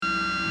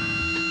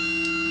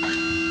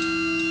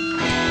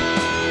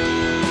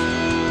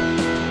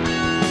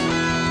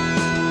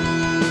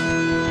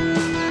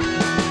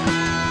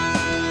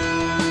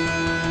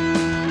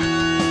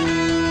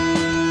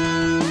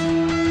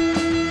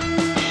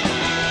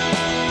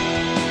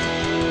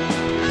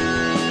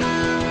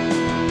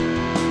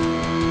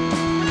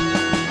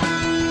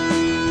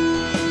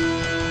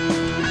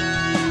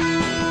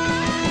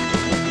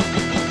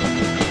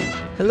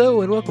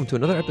Hello and welcome to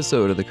another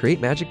episode of the Create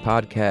Magic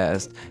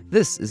Podcast.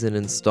 This is an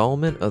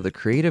installment of the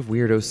Creative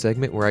Weirdos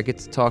segment where I get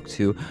to talk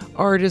to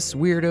artists,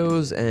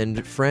 weirdos,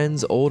 and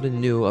friends old and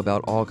new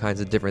about all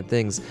kinds of different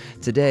things.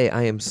 Today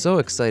I am so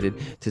excited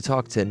to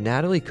talk to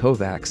Natalie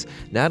Kovacs.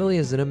 Natalie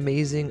is an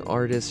amazing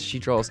artist. She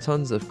draws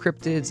tons of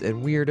cryptids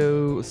and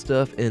weirdo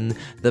stuff in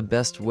the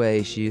best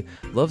way. She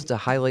loves to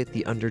highlight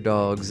the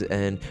underdogs,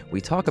 and we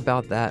talk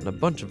about that and a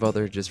bunch of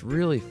other just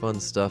really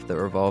fun stuff that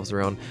revolves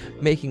around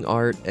making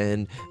art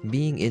and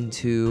being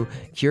into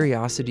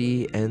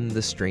curiosity and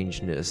the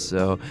strangeness.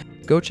 So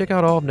go check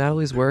out all of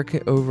Natalie's work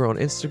over on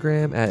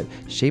Instagram at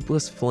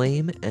Shapeless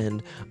Flame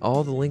and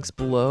all the links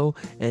below.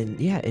 And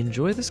yeah,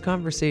 enjoy this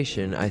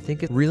conversation. I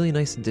think it's a really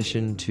nice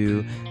addition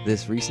to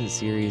this recent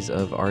series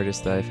of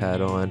artists that I've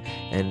had on.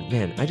 And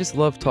man, I just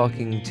love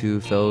talking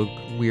to fellow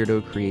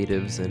weirdo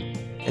creatives,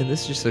 and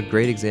this is just a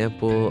great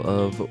example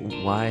of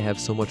why I have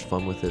so much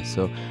fun with it.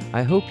 So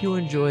I hope you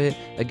enjoy it.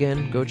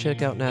 Again, go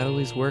check out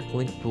Natalie's work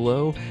linked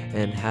below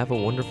and have a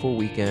wonderful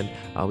weekend.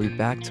 I'll be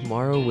back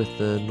tomorrow with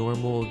the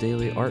normal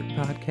daily art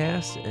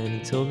podcast. And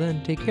until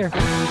then, take care.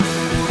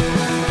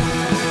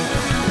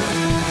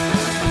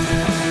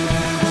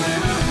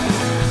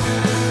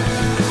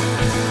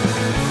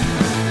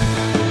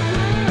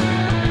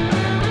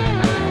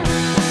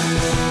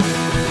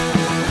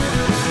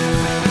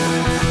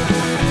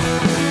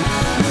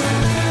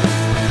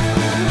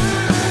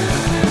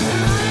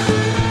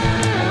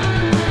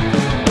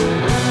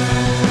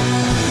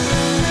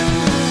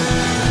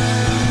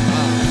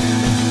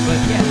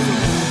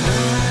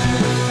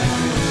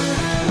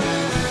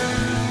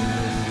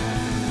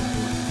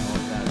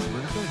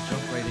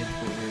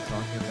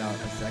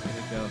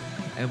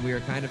 And we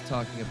were kind of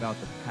talking about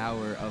the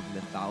power of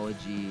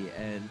mythology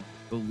and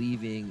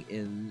believing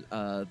in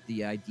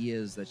the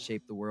ideas that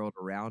shape the world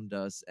around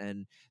us,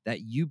 and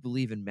that you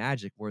believe in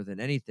magic more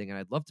than anything. And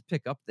I'd love to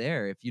pick up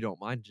there if you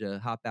don't mind to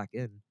hop back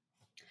in.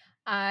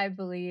 I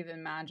believe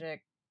in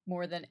magic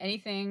more than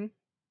anything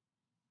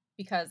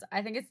because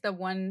I think it's the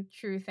one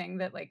true thing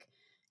that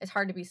it's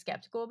hard to be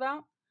skeptical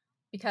about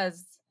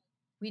because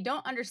we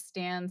don't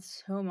understand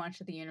so much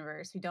of the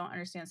universe. We don't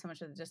understand so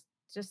much of just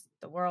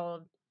the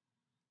world,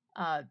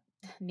 uh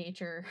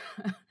nature,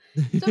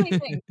 so many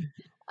things.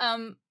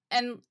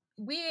 And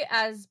we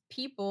as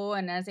people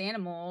and as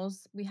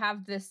animals, we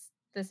have this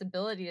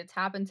ability to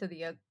tap into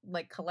the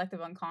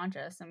collective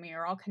unconscious, and we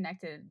are all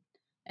connected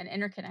and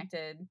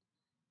interconnected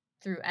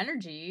through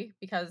energy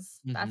because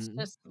that's Hmm.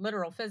 just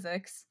literal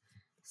physics.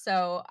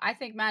 So I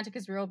think magic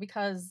is real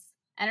because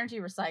energy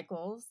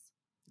recycles,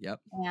 Yep.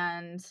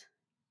 and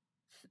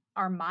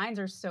our minds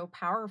are so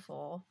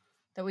powerful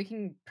that we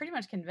can pretty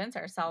much convince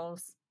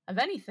ourselves of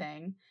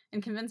anything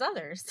and convince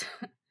others.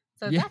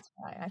 So Yeah. that's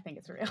why I think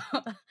it's real.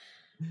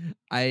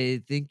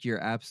 I think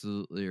you're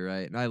absolutely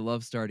right. And I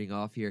love starting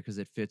off here because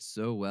it fits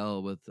so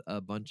well with a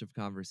bunch of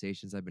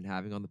conversations I've been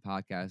having on the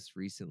podcast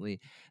recently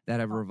that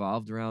have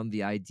revolved around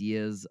the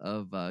ideas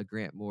of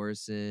Grant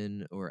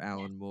Morrison or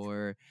Alan Yes.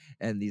 Moore,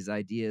 and these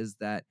ideas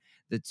that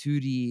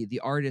the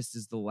artist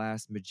is the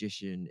last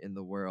magician in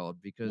the world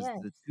because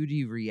Yes. the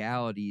 2D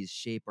realities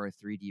shape our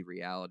 3D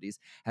realities.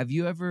 Have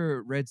you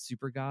ever read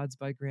Super Gods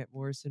by Grant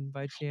Morrison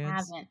by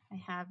chance? I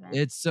haven't.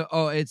 It's so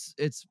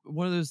it's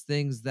one of those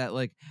things that,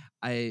 like,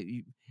 I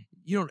you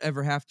you don't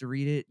ever have to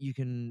read it. You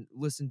can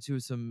listen to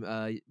some,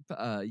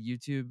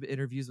 YouTube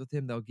interviews with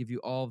him. They'll give you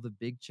all the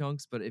big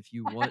chunks, but if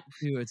you want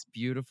to, it's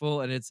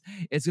beautiful, and it's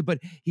but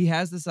he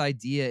has this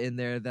idea in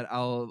there that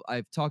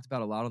I've talked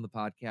about a lot on the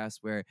podcast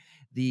where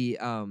the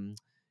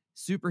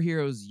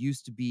superheroes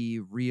used to be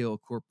real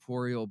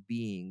corporeal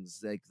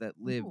beings, like, that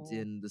lived Ooh.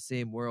 in the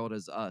same world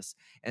as us,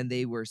 and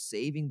they were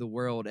saving the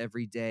world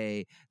every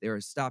day. They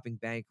were stopping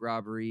bank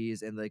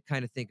robberies, and like,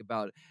 kind of think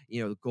about,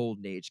 the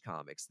golden age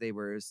comics. They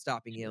were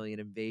stopping Sure. alien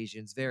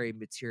invasions, very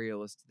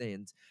materialist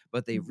things.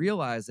 But they Mhm.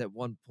 realized at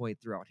one point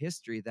throughout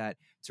history that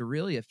to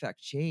really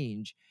affect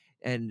change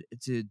and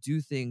to do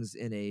things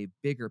in a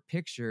bigger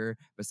picture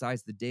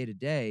besides the day to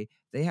day,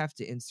 they have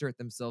to insert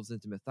themselves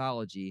into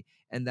mythology,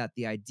 and that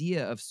the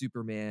idea of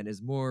Superman is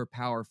more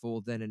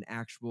powerful than an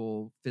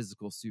actual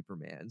physical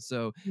Superman.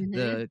 So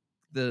Mhm.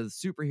 the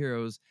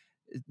superheroes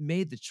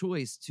made the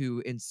choice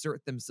to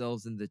insert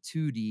themselves in the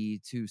 2D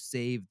to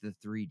save the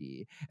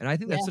 3D. And I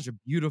think that's Yeah, such a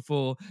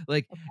beautiful,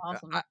 like, that's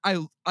uh,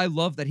 awesome. I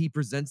love that he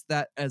presents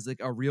that as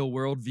like a real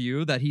world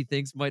view that he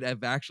thinks might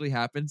have actually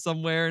happened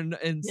somewhere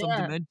in some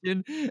Yeah.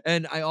 dimension.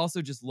 And I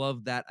also just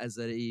love that as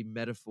a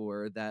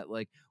metaphor that,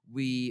 like,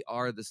 we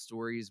are the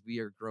stories we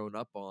are grown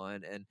up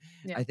on. And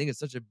Yeah. I think it's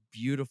such a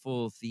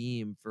beautiful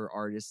theme for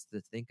artists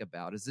to think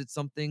about. Is it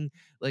something,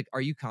 like,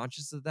 are you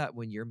conscious of that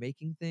when you're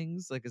making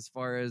things, like, as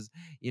far as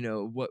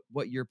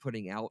what you're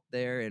putting out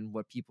there and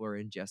what people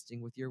are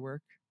ingesting with your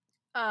work?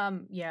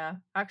 Yeah,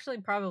 actually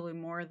probably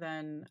more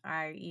than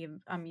I'm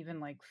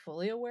even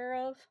fully aware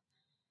of.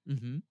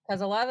 Mhm.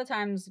 Because a lot of the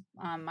times,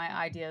 my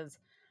ideas,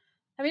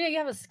 I mean, you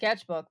have a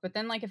sketchbook, but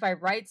then if I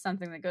write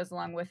something that goes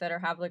along with it or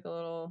have a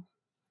little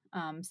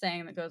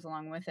saying that goes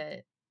along with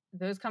it,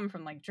 those come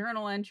from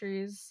journal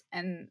entries,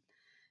 and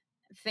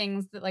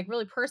things that like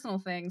really personal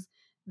things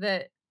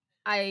that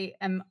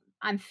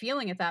I'm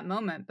feeling at that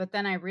moment, but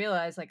then I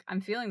realize like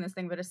I'm feeling this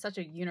thing, but it's such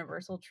a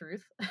universal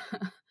truth.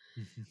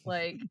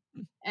 Like,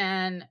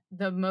 and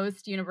the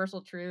most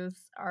universal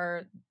truths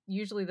are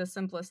usually the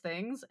simplest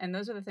things, and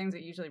those are the things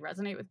that usually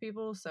resonate with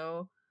people.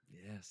 So,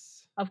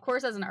 Yes. of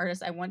course, as an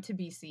artist, I want to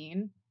be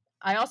seen.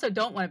 I also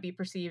don't want to be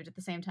perceived at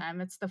the same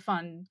time. It's the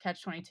fun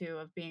catch 22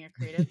 of being a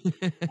creative.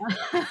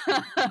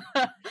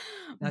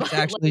 That's But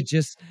actually like,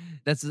 just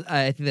that's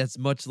I think that's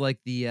much like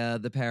the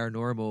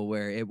paranormal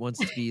where it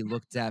wants to be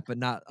looked at but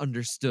not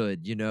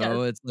understood, you yes,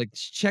 know? It's like,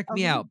 check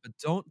me um, out, but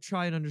don't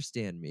try and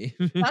understand me."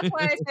 that's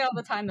why I say all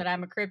the time that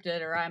I'm a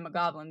cryptid or I'm a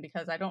goblin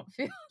because I don't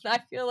feel I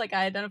feel like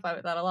I identify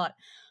with that a lot.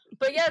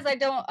 But yes,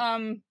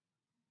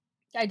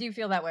 I do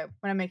feel that way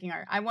when I'm making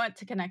art. I want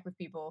to connect with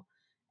people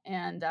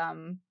and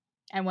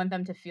I want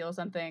them to feel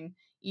something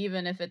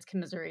even if it's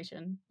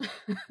commiseration.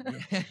 Yeah.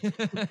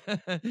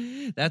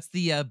 That's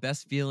the,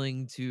 best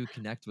feeling to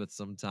connect with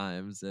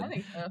sometimes, I and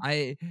think so.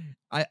 I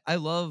I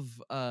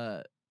love,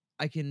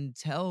 I can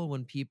tell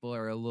when people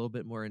are a little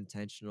bit more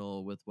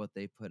intentional with what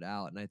they put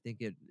out, and I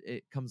think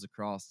it comes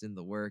across in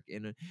the work,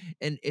 and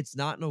it's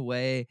not in a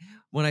way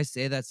when I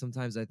say that,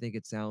 sometimes I think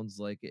it sounds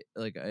like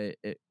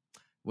it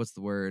what's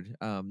the word?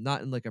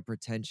 Not in like a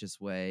pretentious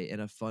way, in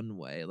a fun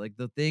way. Like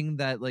the thing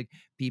that like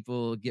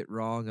people get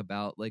wrong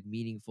about like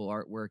meaningful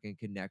artwork and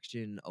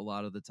connection a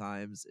lot of the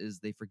times is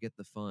they forget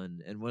the fun.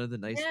 And one of the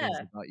nice things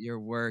Yeah. about your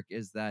work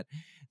is that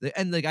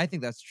and like I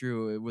think that's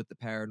true with the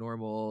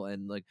paranormal,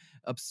 and like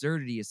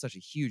absurdity is such a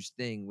huge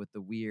thing with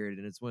the weird,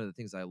 and it's one of the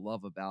things I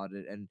love about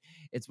it. And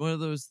it's one of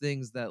those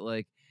things that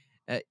like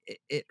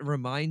it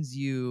reminds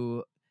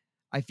you.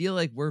 I feel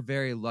like we're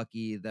very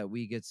lucky that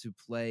we get to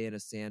play in a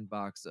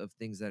sandbox of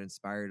things that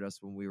inspired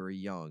us when we were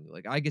young.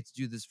 Like I get to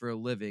do this for a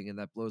living, and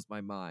that blows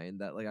my mind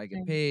that like I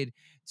get Same. paid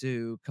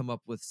to come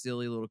up with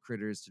silly little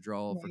critters to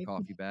draw for Right.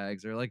 coffee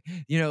bags, or like,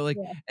 you know, like,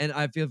 Yeah. and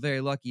I feel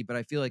very lucky, but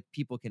I feel like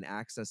people can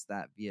access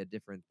that via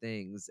different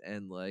things,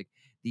 and like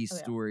these Oh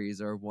yeah.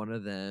 stories are one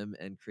of them,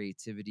 and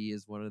creativity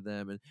is one of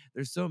them, and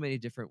there's so many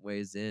different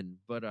ways in.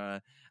 But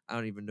I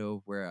don't even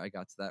know where I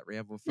got to that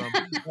ramble from.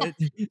 But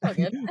All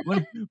good.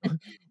 one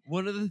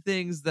one of the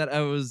things that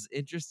I was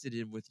interested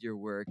in with your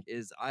work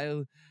is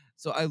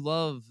I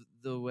love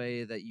the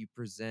way that you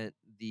present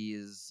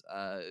these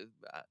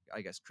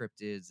I guess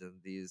cryptids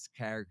and these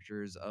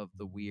characters of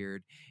the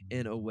weird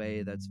in a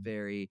way that's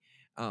very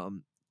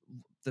um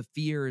the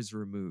fear is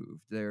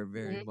removed. They're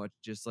very Mhm. much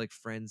just like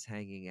friends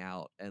hanging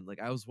out. And like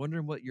I was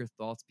wondering what your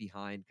thoughts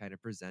behind kind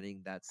of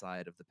presenting that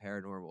side of the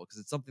paranormal, because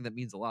it's something that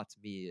means a lot to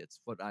me. It's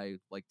what I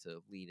like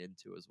to lean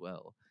into as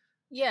well.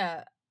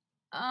 Yeah.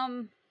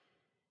 Um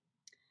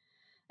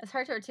it's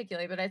hard to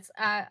articulate, but it's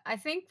I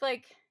think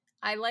like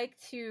I like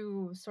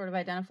to sort of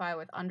identify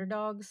with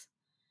underdogs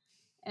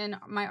in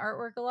my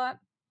artwork a lot.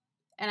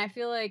 And I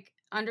feel like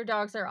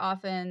underdogs are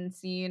often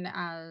seen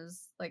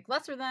as like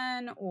lesser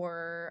than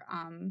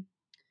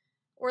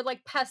or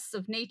like pests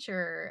of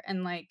nature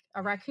and like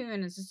a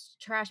raccoon is just a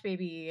trash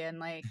baby and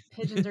like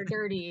pigeons are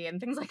dirty and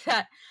things like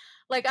that.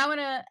 Like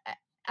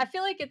I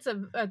feel like it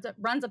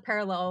runs a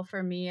parallel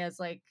for me as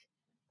like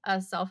a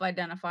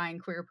self-identifying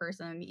queer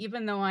person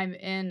even though I'm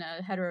in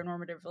a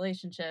heteronormative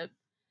relationship.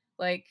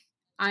 Like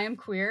I am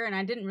queer and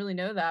I didn't really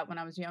know that when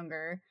I was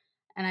younger.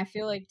 And I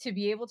feel like to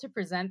be able to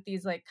present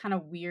these like kind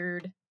of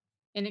weird,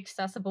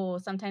 inaccessible,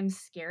 sometimes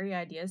scary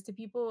ideas to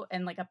people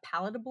in like a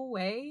palatable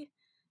way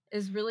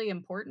is really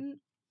important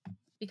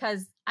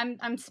because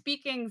I'm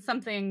speaking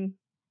something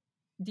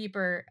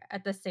deeper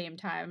at the same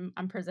time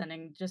I'm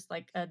presenting just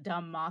like a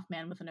dumb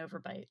Mothman with an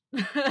overbite.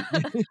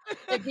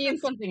 It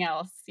means something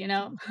else, you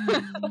know?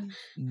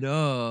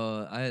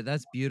 No, I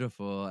that's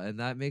beautiful, and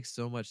that makes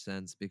so much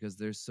sense because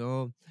there's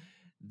so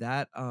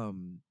that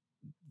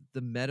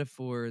the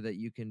metaphor that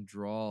you can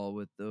draw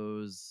with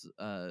those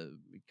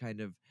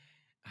kind of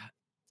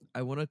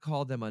I want to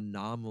call them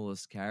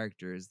anomalous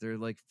characters. They're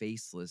like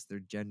faceless, they're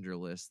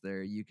genderless.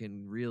 They're you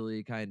can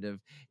really kind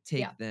of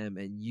Yeah. take them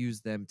and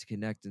use them to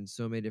connect in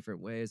so many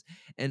different ways.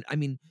 And I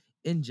mean,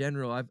 in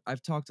general,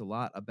 I've talked a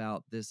lot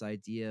about this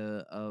idea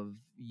of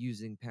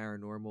using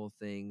paranormal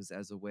things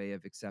as a way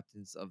of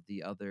acceptance of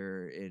the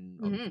other in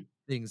Mhm.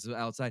 things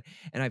outside.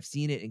 And I've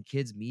seen it in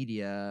kids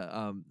media.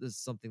 This is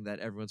something that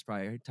everyone's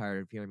probably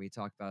tired of hearing me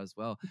talk about as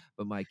well,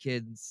 but my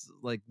kids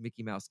like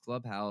Mickey Mouse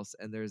Clubhouse,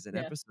 and there's an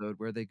Yeah. episode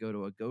where they go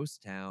to a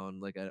ghost town,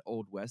 like an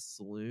old west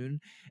saloon,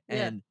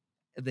 Yeah. and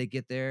they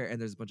get there and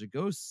there's a bunch of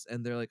ghosts,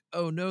 and they're like,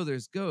 oh no,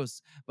 there's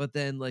ghosts. But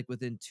then like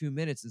within 2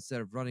 minutes,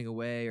 instead of running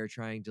away or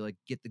trying to like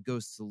get the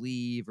ghosts to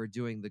leave or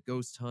doing the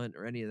ghost hunt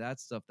or any of that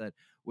stuff that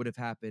would have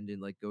happened in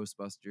like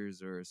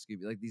Ghostbusters or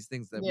Scooby, like these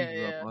things that we Yeah,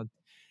 grew up yeah. on,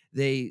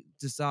 they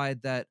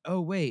decide that,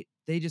 oh wait,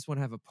 they just want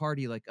to have a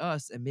party like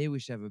us, and maybe we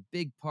should have a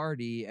big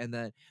party, and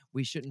that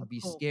we Oh, shouldn't be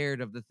cool.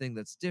 scared of the thing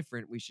that's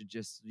different. We should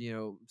just, you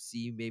know,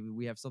 see maybe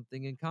we have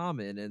something in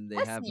common, and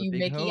they I see have a you,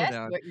 big Mickey. I see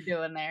hoedown. what you're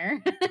doing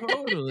there.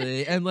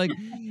 Totally. And like,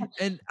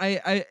 and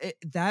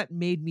that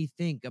made me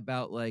think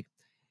about like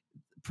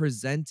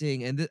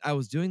presenting, and I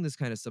was doing this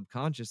kind of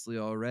subconsciously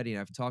already,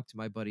 and I've talked to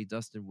my buddy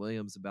Dustin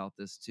Williams about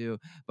this too,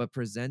 but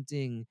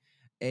presenting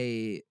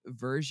a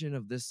version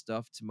of this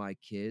stuff to my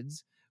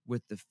kids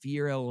with the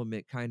fear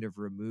element kind of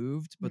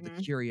removed, but the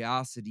Mhm.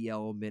 curiosity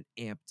element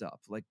amped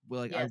up. Like,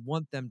 well, like I Yes.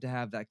 want them to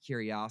have that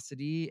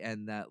curiosity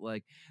and that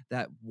like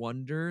that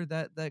wonder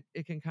that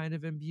it can kind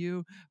of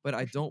imbue, but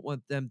I For sure. don't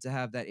want them to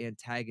have that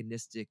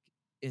antagonistic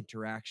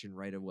interaction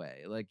right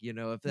away. Like,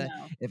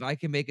 No. if I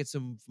can make it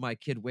so my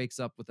kid wakes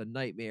up with a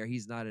nightmare,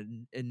 he's not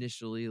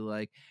initially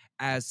like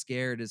as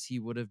scared as he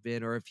would have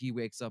been, or if he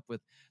wakes up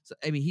with, so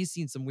I mean, he's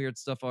seen some weird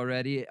stuff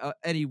already.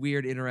 Any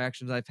weird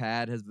interactions I've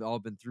had has all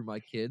been through my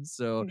kids.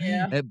 So,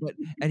 Yeah.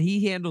 and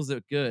he handles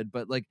it good.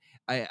 But like,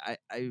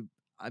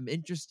 I'm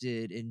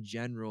interested in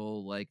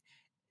general, like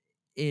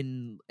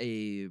in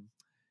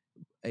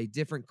a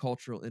different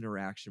cultural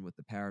interaction with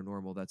the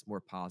paranormal that's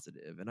more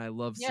positive, and I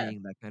love Yeah.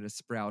 seeing that kind of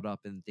sprout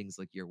up in things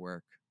like your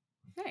work.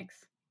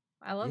 Thanks.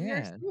 I love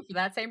yours Yeah. too for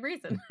that same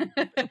reason.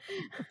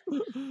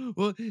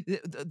 Well,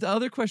 the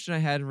other question I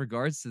had in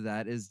regards to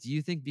that is, do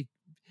you think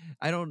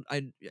I don't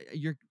I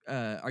you're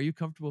are you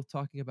comfortable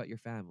talking about your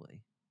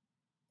family?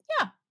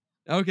 Yeah.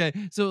 Okay.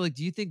 So like,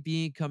 do you think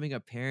becoming a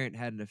parent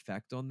had an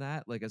effect on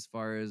that? Like as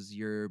far as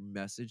your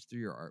message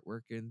through your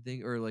artwork and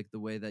thing, or like the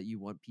way that you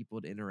want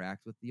people to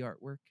interact with the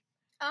artwork?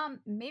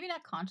 Maybe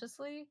not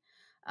consciously.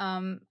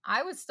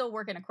 I was still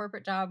working a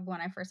corporate job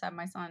when I first had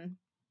my son.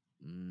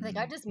 Like,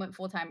 I Mm, just went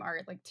full-time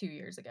art, like, 2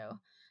 years ago.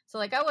 So,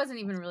 like, I wasn't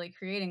even really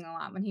creating a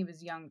lot when he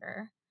was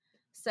younger.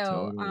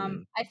 So,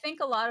 totally. I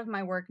think a lot of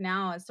my work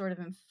now is sort of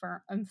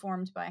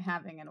informed by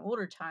having an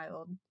older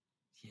child.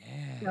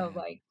 So, Yeah.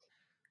 like,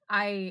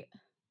 I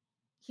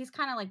he's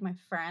kinda like my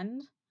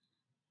friend,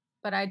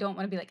 but I don't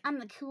wanna be like, "I'm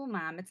the cool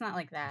mom." It's not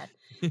like that.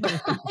 But,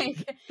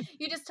 like,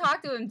 you just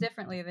talk to him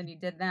differently than you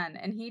did then,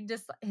 and he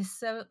just is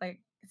so,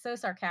 like, so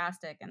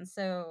sarcastic and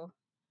so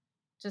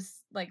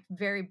just, like,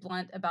 very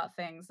blunt about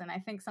things, and I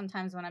think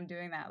sometimes when I'm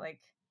doing that,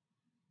 like,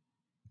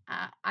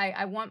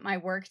 I want my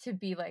work to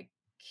be, like,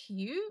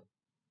 cute,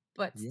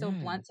 but still Yeah.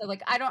 blunt, so,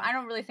 like, I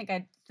don't really think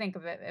I'd think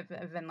of it if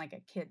in, like,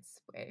 a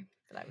kid's way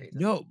for that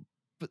reason. No,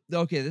 but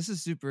okay, this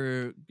is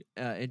super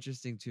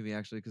interesting to me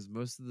actually, because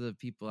most of the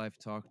people I've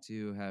talked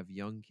to have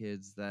young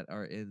kids that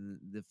are in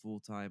the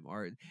full-time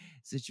art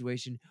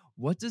situation.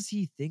 What does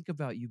he think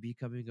about you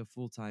becoming a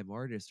full-time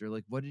artist, or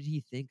like what did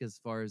he think as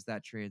far as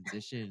that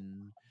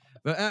transition?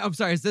 But I'm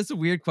sorry, is this a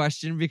weird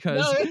question?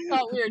 No, Because it's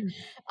not weird.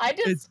 I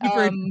it's just,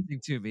 super interesting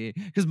to me,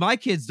 because my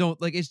kids don't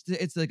like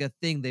it's like a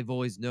thing they've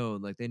always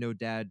known. Like they know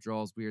dad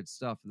draws weird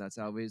stuff, and that's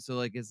how we. So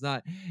like it's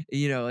not,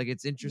 like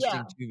it's yeah.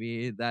 interesting to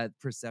me that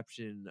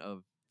perception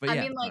of. But I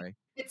yeah, mean, like, sorry.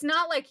 it's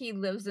not like he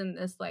lives in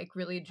this, like,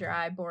 really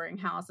dry, boring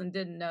house and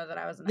didn't know that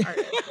I was an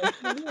artist, like,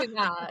 he knew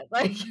that,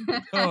 like,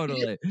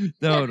 Totally,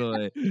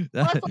 totally.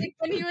 plus, like,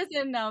 when he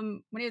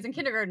was in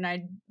kindergarten,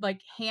 I,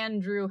 like,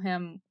 hand drew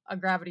him a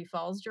Gravity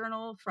Falls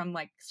journal from,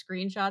 like,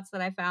 screenshots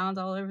that I found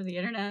all over the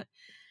internet.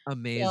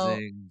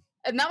 So Amazing.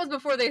 and that was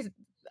before they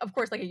of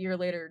course, like, a year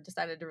later,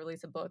 decided to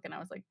release a book, and I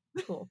was like,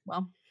 "Cool,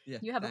 well,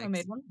 Yeah, you have a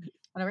homemade thanks. one,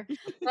 whatever."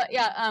 But,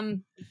 yeah,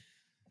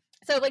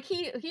 so, like,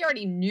 he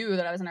already knew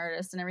that I was an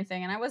artist and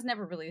everything, and I was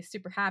never really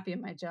super happy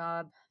in my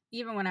job.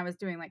 Even when I was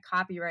doing, like,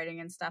 copywriting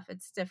and stuff,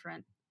 it's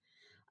different.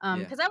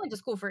 Yeah. Because I went to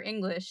school for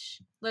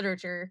English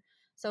literature,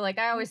 so, like,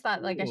 I Oh, always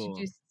thought, like, I should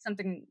do cool.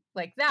 something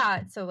like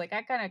that, so, like,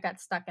 I kinda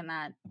got stuck in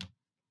that,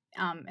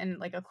 in,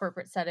 like, a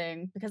corporate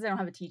setting because I don't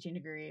have a teaching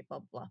degree, blah,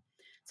 blah, blah.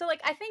 So,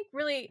 like, I think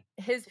really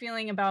his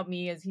feeling about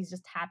me is he's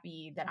just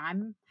happy that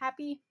I'm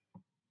happy,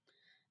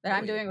 that Oh,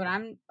 I'm yeah. doing what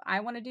I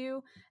wanna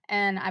do,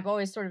 and I've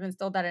always sort of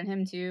instilled that in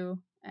him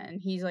too,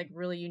 and he's, like,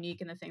 really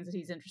unique in the things that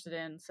he's interested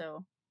in,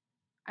 so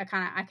I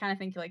kinda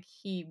think, like,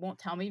 he won't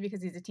tell me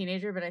because he's a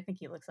teenager, but I think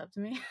he looks up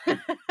to me.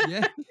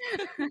 Yeah.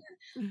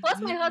 Plus,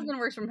 my husband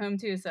works from home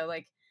too, so,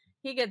 like,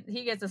 he gets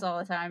this all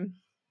the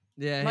time,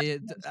 Yeah, much he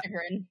to his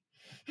chagrin.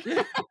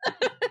 yeah.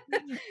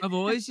 I'm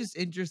always just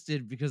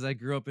interested because I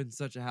grew up in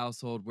such a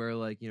household where,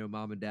 like,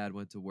 mom and dad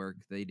went to work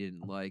they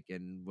didn't like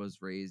and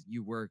was raised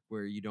you work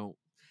where you don't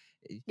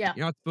Yeah.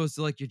 you're not supposed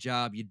to like your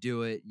job, you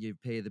do it, you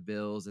pay the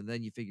bills, and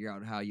then you figure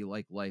out how you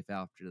like life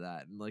after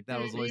that. And like that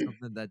was always Mhm.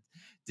 something that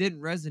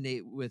didn't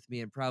resonate with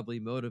me and probably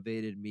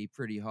motivated me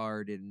pretty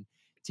hard in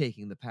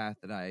taking the path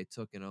that I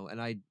took. And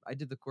I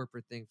did the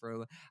corporate thing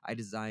I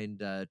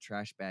designed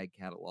trash bag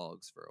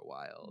catalogs for a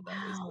while.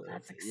 That was Wow, the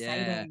that's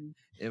yeah, exciting.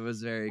 it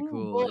was very Oh,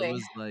 cool. It boy.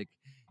 was like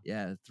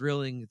yeah,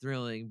 thrilling.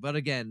 But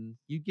again,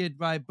 you get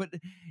by. But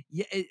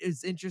yeah,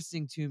 it's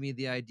interesting to me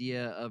the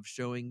idea of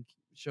showing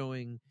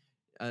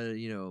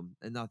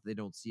and not that they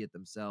don't see it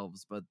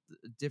themselves, but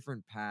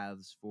different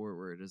paths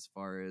forward as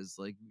far as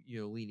like,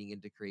 leaning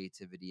into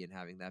creativity and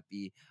having that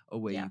be a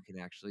way Yeah. you can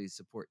actually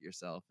support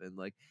yourself. And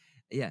like,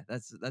 yeah,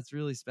 that's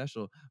really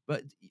special.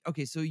 But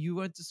okay, so you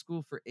went to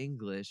school for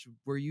English.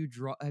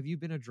 Have you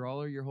been a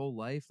drawer your whole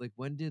life? Like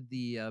when did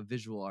the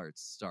visual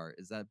arts start?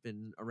 Has that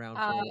been around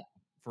Uh, for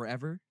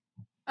forever?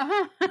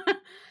 uh-huh.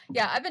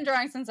 Yeah, I've been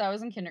drawing since I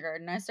was in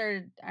kindergarten.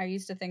 I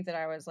used to think that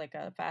I was, like,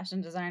 a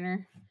fashion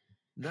designer.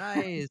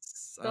 Nice.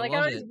 So, I like, I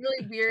love always it.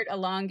 really weird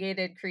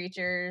elongated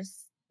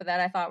creatures that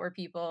I thought were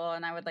people,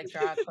 and I would, like,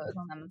 draw clothes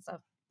on them and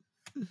stuff.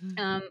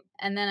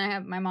 And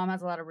then my mom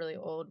has a lot of really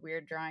old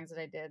weird drawings that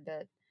I did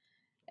that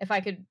if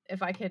I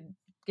could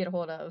get a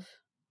hold of,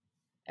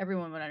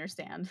 everyone would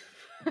understand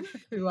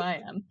who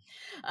I am.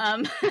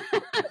 Um,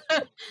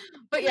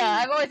 but yeah,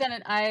 I've always done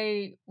it.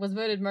 I was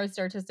voted most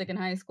artistic in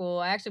high school.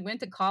 I actually went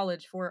to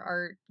college for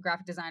art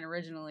graphic design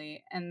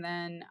originally, and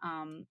then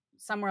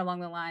somewhere along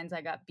the lines,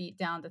 I got beat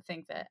down to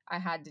think that I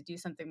had to do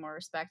something more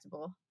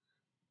respectable.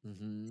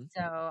 Hmm.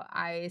 So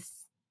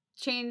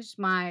changed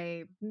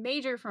my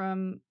major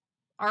from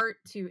art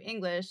to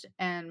English,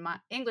 and my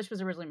English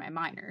was originally my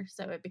minor,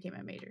 so it became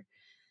my major.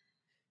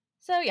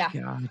 So yeah,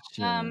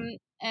 um, Gotcha.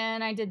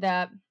 and I did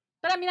that.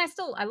 But I mean,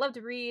 I love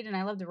to read and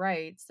I love to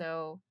write.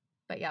 So,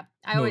 but yeah,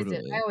 I always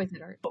did. I Totally. always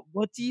did art. But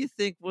what do you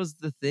think was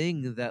the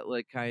thing that,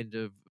 like, kind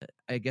of,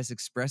 I guess,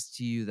 expressed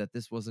to you that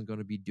this wasn't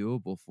gonna be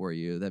doable for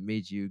you, that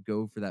made you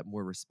go for that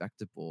more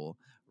respectable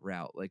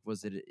route? Like,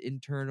 was it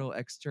internal,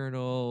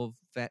 external,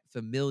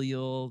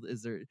 familial?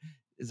 Is there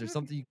Mm,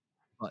 something you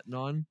button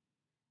on?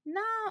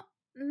 No,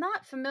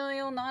 not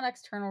familial, not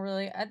external,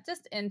 really.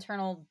 Just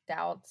internal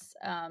doubts.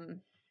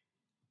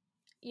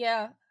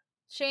 Yeah,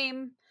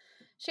 shame,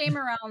 shame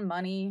around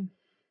money,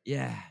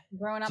 Yeah.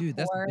 growing up Dude,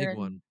 that's a poor, big and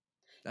one.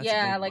 That's a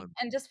yeah, big like, one.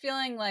 and just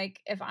feeling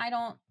like if I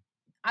don't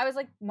I was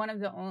like one of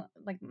the only,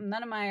 like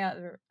none of my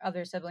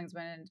other siblings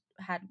went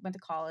to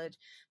college.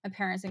 My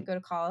parents didn't go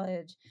to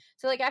college.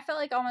 So like I felt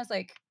like almost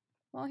like,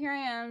 well, here I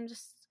am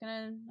just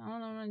gonna, I don't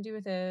know what I'm gonna do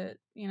with it,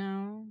 you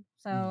know?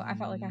 So I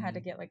felt like I had to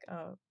Mhm. get like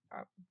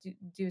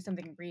do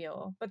something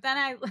real. But then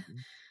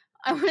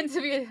I went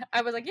to be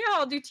I was like, yeah,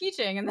 I'll do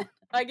teaching, and then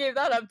I gave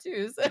that up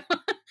too. So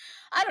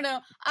I don't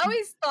know. I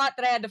always thought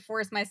that I had to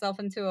force myself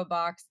into a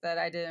box that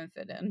I didn't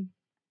fit in.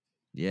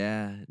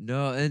 Yeah,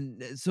 no,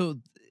 and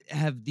so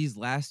have these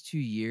last 2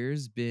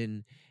 years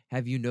been,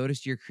 have you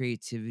noticed your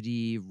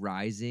creativity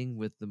rising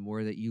with the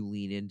more that you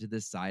lean into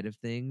this side of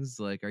things?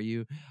 Like, are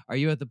you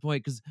at the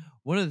point, cuz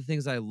one of the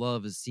things I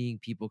love is seeing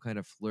people kind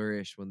of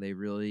flourish when they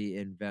really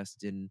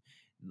invest in,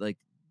 like,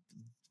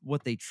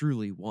 what they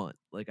truly want.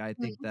 Like, I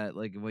think Mhm, that,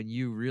 like, when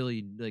you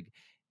really, like,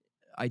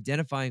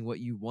 identifying what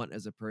you want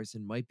as a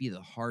person might be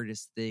the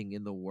hardest thing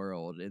in the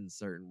world in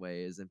certain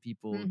ways, and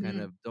people kind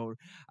mhm. of don't.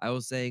 I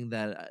was saying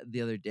that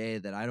the other day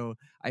that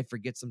I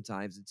forget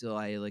sometimes until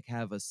I, like,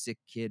 have a sick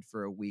kid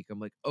for a week. I'm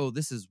like, oh,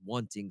 this is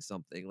wanting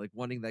something, like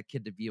wanting that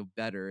kid to feel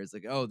better is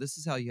like, oh, this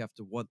is how you have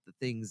to want the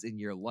things in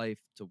your life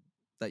to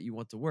that you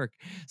want to work.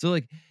 So,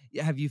 like,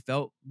 have you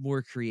felt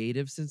more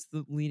creative since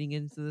the leaning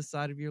into this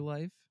side of your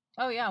life?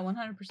 Oh yeah,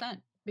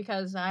 100%.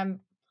 Because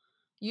I'm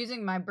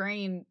using my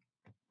brain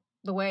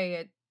the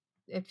way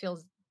it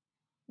feels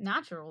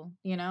natural,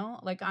 you know?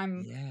 Like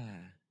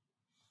Yeah.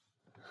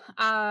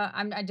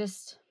 I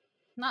just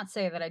not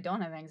say that I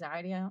don't have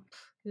anxiety.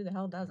 Who the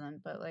hell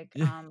doesn't? But like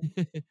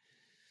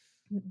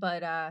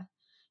but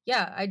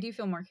yeah, I do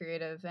feel more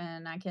creative,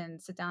 and I can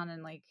sit down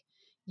and like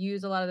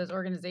use a lot of those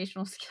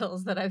organizational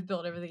skills that I've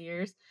built over the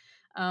years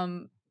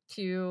um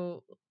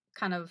to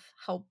kind of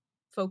help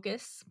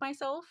focus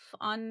myself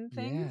on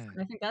things. Yeah.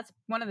 And I think that's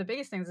one of the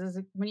biggest things is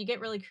when you get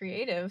really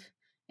creative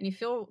and you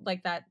feel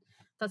like that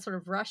sort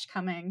of rush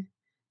coming,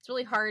 it's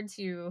really hard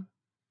to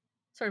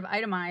sort of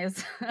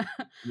itemize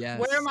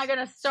where am I Yes. going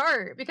to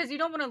start, because you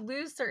don't want to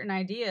lose certain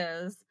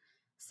ideas.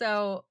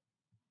 So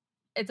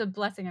it's a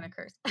blessing and a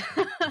curse.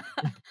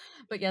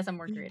 But yes, I'm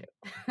more creative.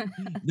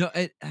 No,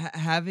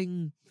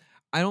 having,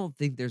 I don't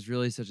think there's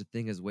really such a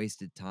thing as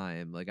wasted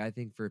time. Like, I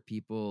think for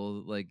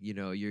people, like,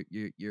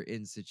 you're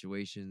in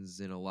situations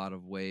in a lot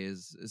of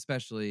ways,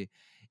 especially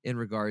in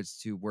regards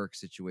to work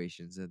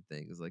situations and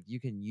things. Like, you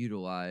can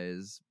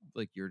utilize,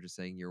 like you're just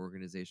saying, your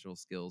organizational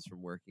skills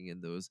from working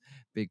in those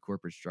big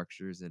corporate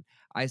structures. And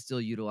I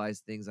still utilize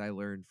things I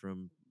learned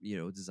from,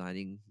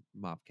 designing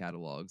mop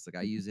catalogs. Like,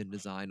 I Mhm. use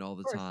InDesign all Of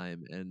the course.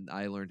 time, and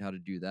I learned how to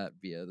do that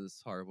via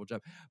this horrible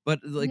job.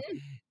 But, like,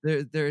 Mhm.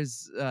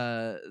 there's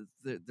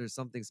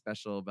something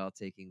special about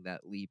taking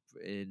that leap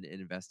in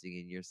investing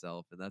in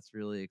yourself, and that's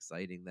really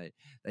exciting that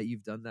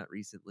you've done that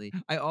recently.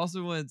 I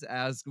also wanted to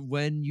ask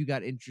when you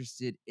got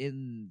interested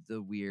in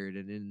the weird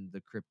and in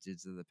the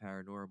cryptids and the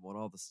paranormal and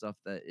all the stuff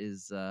that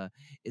is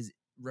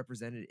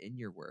represented in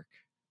your work.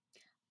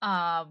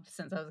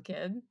 Since I was a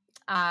kid,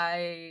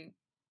 I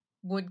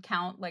would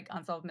count like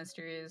unsolved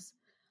mysteries,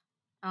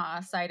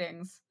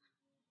 sightings,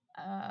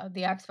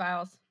 the X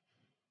Files,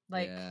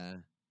 like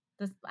Yeah.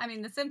 this. I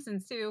mean, The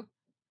Simpsons too.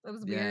 That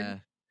was weird. Yeah.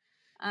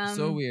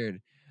 So Um,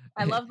 weird.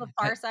 I love the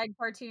I Far Side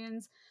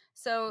cartoons.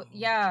 So Oh,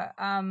 yeah,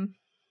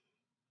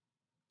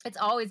 it's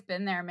always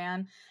been there,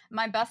 man.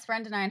 My best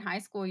friend and I in high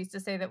school used to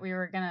say that we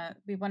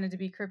wanted to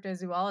be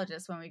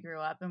cryptozoologists when we grew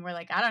up, and we're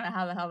like, I don't know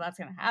how the hell that's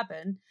gonna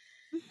happen.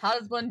 How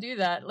does one do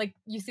that? Like,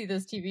 you see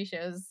those TV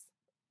shows,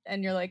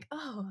 and you're like,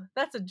 oh,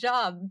 that's a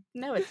job.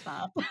 No, it's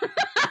not.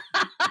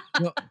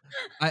 no,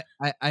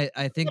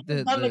 I think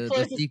I've done the the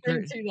closest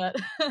thing secret. to that.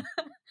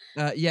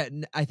 Yeah,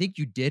 I think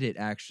you did it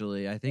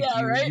actually. I think Yeah,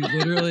 you right? you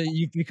literally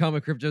you've become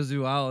a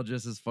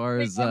cryptozoologist as far Think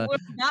as, I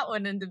willed that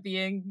one into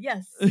being,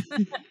 yes.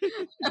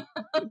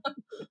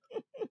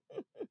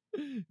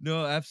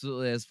 No,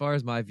 absolutely. As far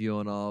as my view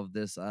on all of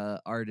this,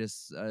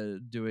 artists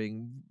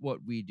doing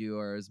what we do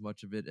are as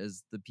much of it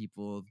as the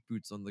people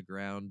boots on the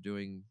ground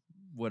doing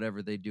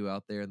whatever they do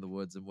out there in the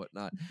woods and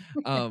whatnot.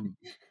 Um,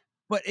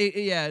 but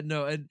yeah,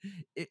 no, and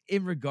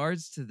in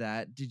regards to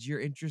that, did your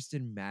interest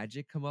in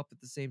magic come up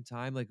at the same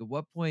time? Like, at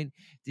what point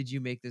did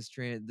you make this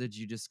Did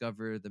you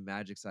discover the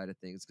magic side of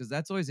things? Because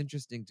that's always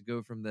interesting to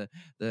go from the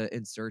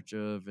In Search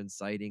of and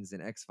Sightings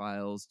and X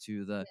Files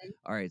to the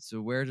all right.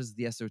 So where does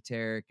the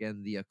esoteric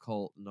and the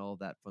occult and all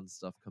that fun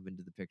stuff come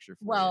into the picture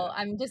for you? Well,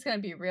 I'm just gonna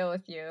be real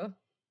with you.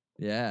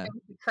 Yeah, It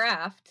was The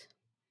Craft.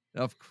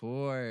 of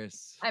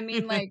course. I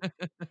mean, like,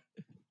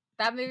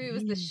 that movie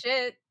was the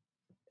shit,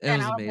 It and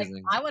was I was like,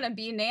 amazing. "I wanna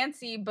be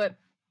Nancy, but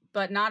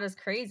not as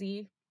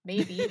crazy,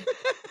 maybe."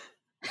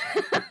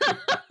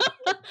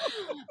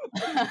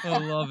 I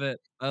love it.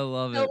 I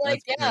love So, it.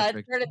 like, That's yeah, it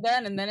perfect. started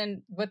then, and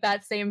then with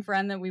that same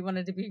friend that we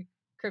wanted to be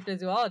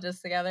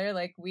cryptozoologists together,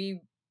 like,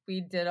 we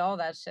did all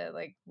that shit,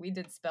 like, we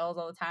did spells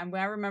all the time.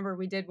 I remember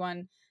we did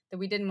one that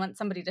we didn't want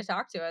somebody to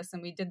talk to us,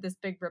 and we did this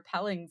big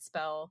repelling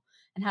spell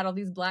and had all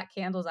these black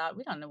candles out.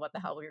 We don't know what the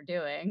hell we were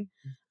doing,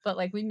 but,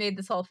 like, we made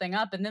this whole thing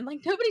up, and then,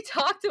 like, nobody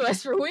talked to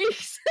us for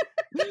weeks.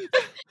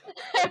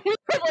 And we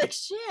were like,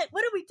 "Shit,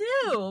 what do we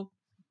do?"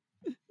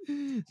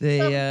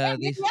 So, man, They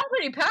maybe I'm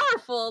pretty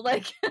powerful,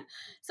 like,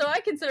 so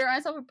I consider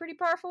myself a pretty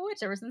powerful witch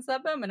ever since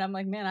that moment. I'm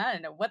like, "Man, I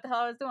didn't know what the hell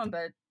I was doing,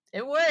 but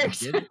it you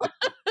works." did it.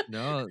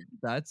 No,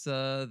 that's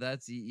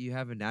you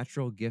have a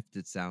natural gift,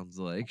 it sounds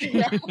like.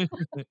 Yeah.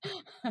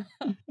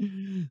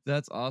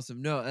 That's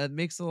awesome. No, it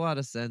makes a lot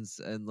of sense,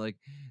 and, like,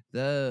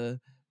 the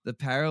the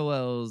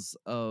parallels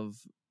of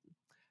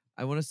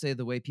I wanna say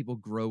the way people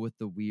grow with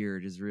the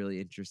weird is really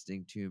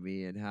interesting to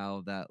me and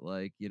how that,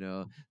 like,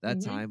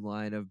 that Mhm.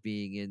 timeline of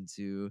being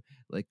into,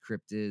 like,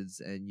 cryptids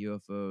and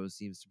UFOs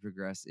seems to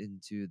progress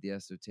into the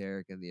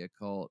esoteric and the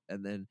occult,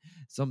 and then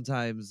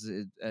sometimes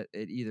it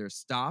either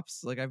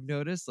stops, like I've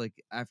noticed,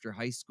 like, after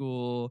high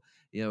school,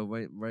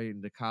 right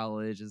into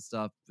college and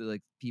stuff,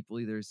 like, people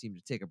either seem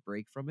to take a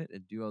break from it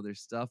and do other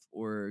stuff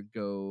or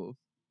go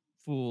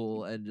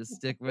fool and just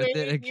stick with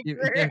it Way and keep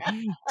deeper. yeah,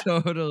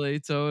 totally,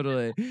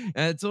 totally, and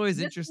it's always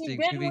Just keep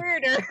interesting to getting me.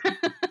 weirder.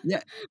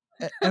 Yeah,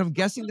 and I'm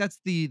guessing that's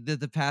the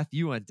path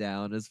you went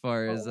down as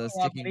far as, Oh,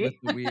 yeah, sticking with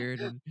buddy. the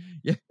weird and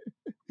yeah.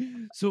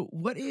 So,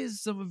 what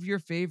is some of your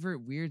favorite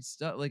weird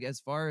stuff, like, as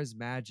far as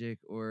magic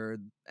or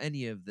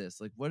any of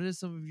this, like, what is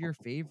some of your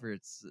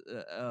favorites,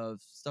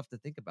 stuff to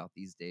think about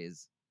these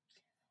days?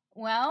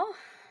 Well,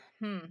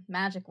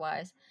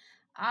 magic-wise,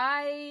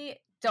 I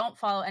don't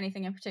follow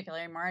anything in particular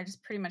anymore. I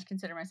just pretty much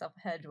consider myself a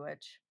hedge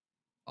witch.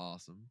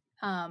 Awesome.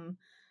 Um,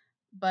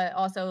 but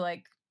also,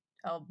 like,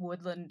 a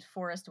woodland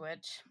forest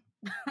witch.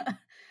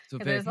 So,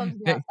 'Cause I ve just love to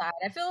be ve outside.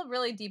 I feel a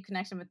really deep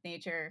connection with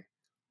nature.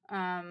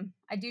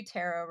 I do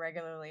tarot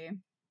regularly.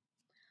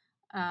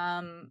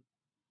 Um,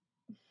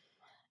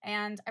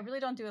 and I really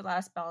don't do a lot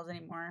of spells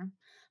anymore.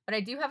 But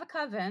I do have a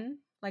coven,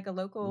 like a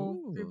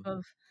local group Ooh,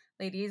 of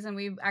ladies, and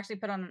we actually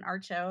put on an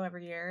art show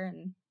every year,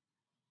 and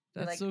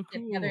we, that's like, so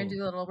get together and cool.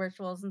 do little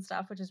rituals and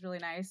stuff, which is really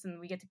nice, and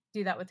we get to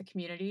do that with the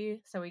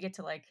community, so we get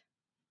to, like,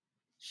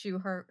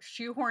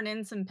 shoehorn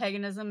in some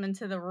paganism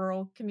into the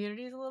rural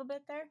communities a little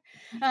bit there.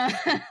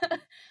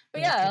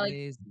 But That's yeah, like,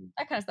 amazing.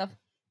 that kinda stuff.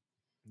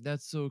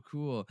 That's so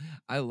cool.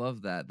 I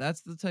love that.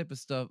 That's the type of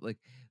stuff like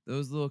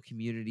those little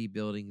community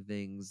building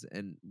things.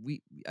 And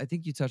I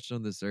think you touched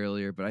on this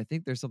earlier, but I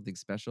think there's something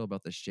special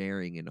about the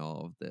sharing in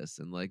all of this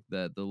and like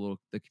the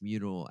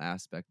communal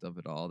aspect of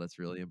it all that's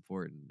really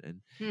important.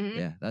 And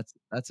Mhm. yeah,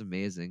 that's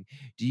amazing.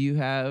 Do you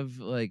have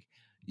like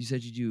you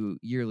said you do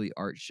yearly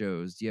art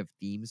shows. Do you have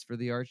themes for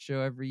the art show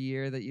every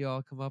year that you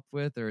all come up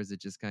with, or is it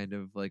just kind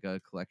of like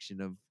a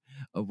collection of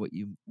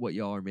what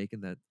y'all are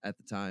making that at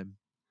the time?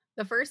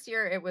 The first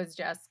year, it was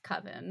just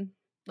coven,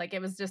 like,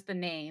 it was just the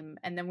name,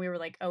 and then we were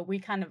like, "Oh, we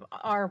kind of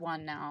are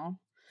one now."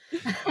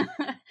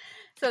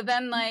 So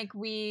then, like,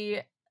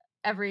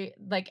 every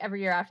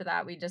year after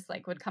that, we just,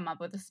 like, would come up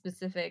with a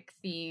specific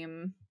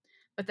theme,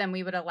 but then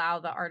we would allow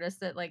the artists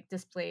that, like,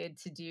 displayed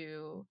to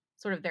do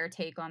sort of their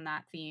take on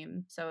that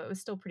theme, so it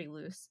was still pretty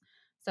loose.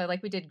 So,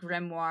 like, we did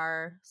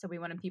grimoire, so we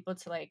wanted people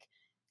to, like,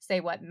 say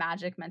what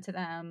magic meant to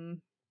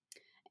them,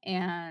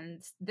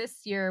 and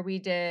this year we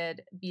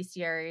did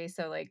bestiary,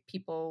 so, like,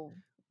 people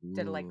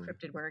did, like, Ooh.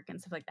 cryptid work and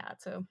stuff like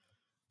that, so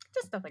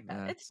just stuff like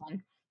that. It's That's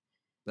fun.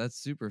 that's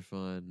super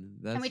fun.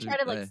 And we try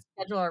to, like,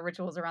 schedule our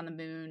rituals around the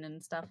moon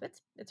and stuff.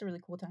 It's a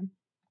really cool time.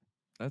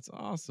 That's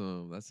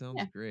awesome. That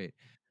sounds Yeah. great.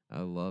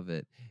 I love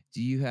it.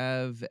 Do you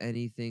have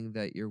anything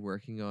that you're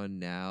working on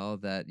now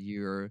that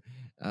you're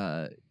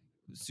uh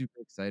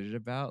super excited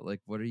about?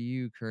 Like what are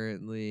you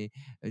currently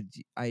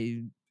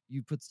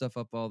you put stuff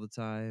up all the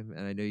time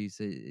and I know you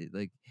say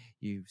like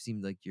you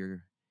seem like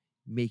you're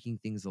making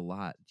things a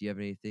lot. Do you have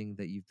anything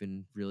that you've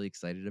been really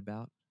excited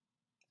about?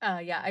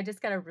 Yeah, I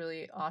just got a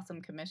really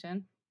awesome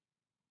commission.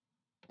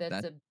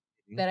 that's That's a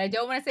that I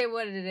don't wanna say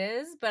what it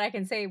is, but I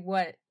can say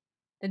what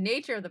the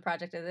nature of the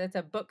project is. It's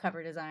a book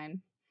cover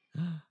design.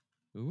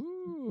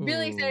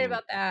 Really excited Ooh,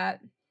 about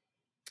that,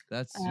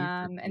 that's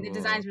super and the cool.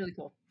 design's really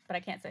cool, but I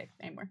can't say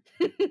anymore.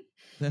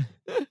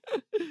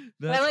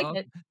 But I That's like awesome.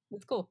 it.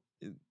 It's cool.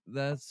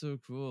 That's so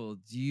cool.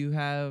 Do you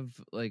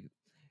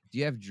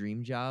have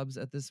dream jobs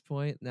at this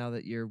point now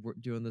that you're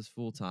doing this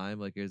full time?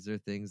 Like, is there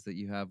things that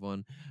you have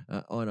on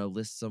a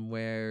list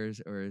somewhere,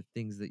 or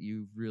things that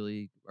you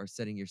really are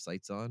setting your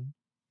sights on?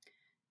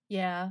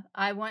 Yeah,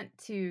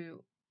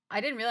 I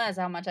didn't realize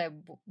how much I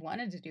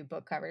wanted to do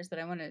book covers, but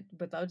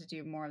would love to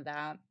do more of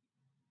that.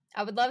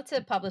 I would love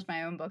to publish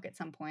my own book at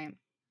some point,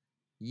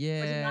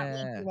 which I'm not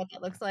really Yeah, sure what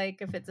that looks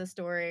like, if it's a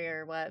story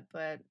or what,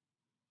 but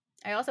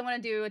I also wanna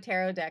do a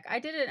tarot deck. I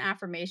did an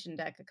affirmation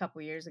deck a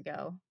couple years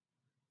ago,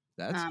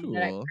 that's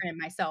that I cool.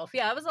 printed myself.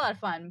 Yeah, it was a lot of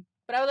fun,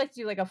 but I would like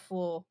to do, like, a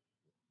full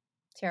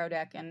tarot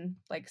deck and,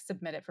 like,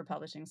 submit it for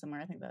publishing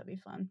somewhere. I think that'd be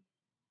fun.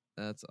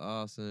 That's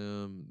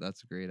awesome.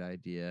 That's a great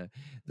idea.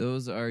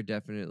 Those are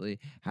definitely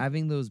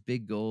having those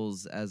big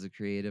goals as a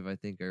creative, I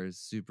think, are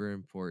super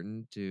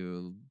important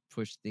to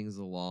push things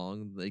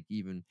along, like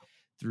even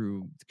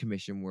through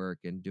commission work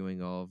and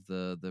doing all of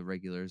the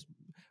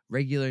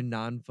regular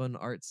non-fun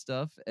art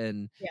stuff.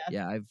 And Yeah.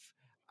 yeah,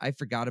 I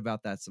forgot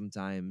about that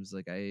sometimes.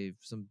 Like I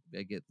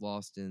get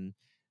lost in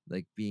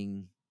like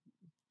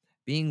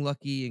being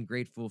lucky and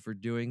grateful for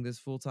doing this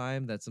full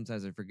time, that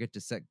sometimes I forget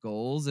to set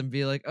goals and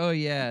be like, "Oh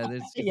yeah,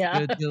 it's Yeah.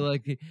 good to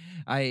like."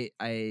 I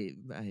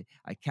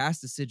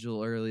cast a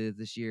sigil earlier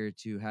this year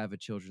to have a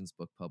children's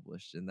book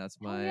published, and that's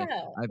Hell my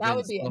yeah. I've That been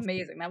would be self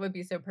amazing. That would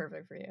be so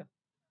perfect for you.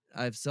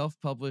 I've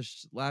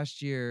self-published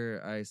last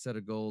year. I set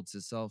a goal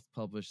to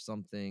self-publish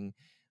something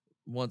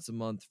once a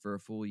month for a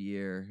full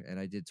year, and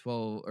I did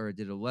 12 or I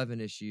did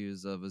 11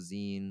 issues of a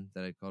zine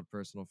that I called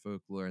Personal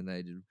Folklore, and then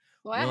I did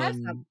Well, I have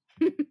one. some.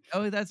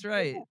 Oh, that's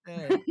right.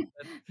 Yeah,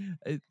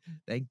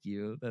 thank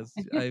you.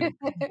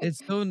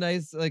 It's so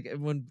nice, like,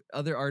 when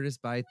other artists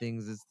buy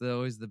things, it's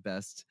always the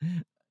best.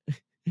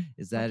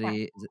 Is My that cat.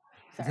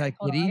 is that Sorry, a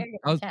hold on, I kitty? gotta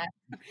get my Oh, cat.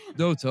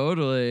 no,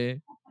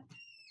 totally.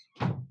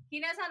 He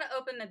knows how to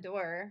open the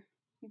door.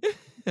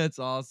 That's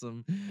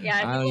awesome.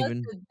 Yeah, I he don't loves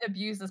even to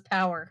abuse his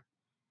power.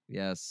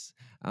 Yes.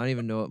 I don't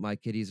even know what my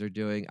kitties are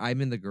doing.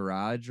 I'm in the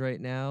garage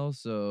right now,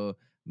 so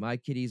my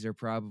kitties are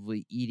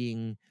probably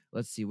eating.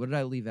 Let's see, what did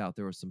I leave out?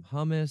 There was some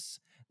hummus.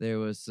 There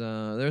was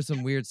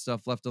some weird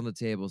stuff left on the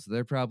table, so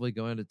they're probably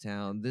going to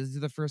town. These are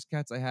the first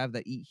cats I have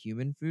that eat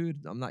human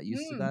food. I'm not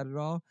used to Mm, that at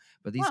all,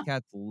 but these huh.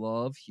 cats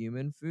love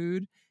human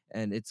food,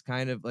 and it's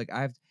kind of like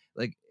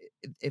like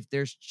if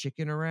there's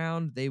chicken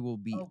around, they will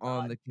be Oh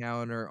on god. the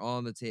counter,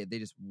 on the table. They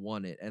just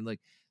want it. And like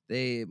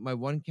my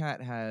one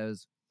cat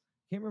has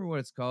can't remember what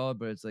it's called,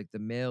 but it's like the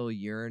male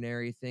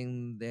urinary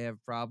thing they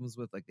have problems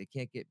with. Like they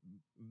can't get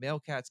male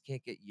cats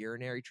can't get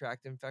urinary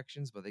tract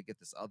infections, but they get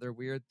this other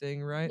weird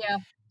thing, right? Yeah.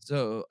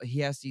 So he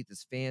has to eat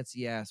this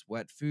fancy ass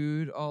wet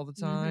food all the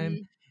time.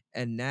 Mhm.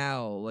 And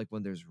now, like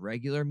when there's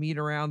regular meat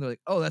around, they're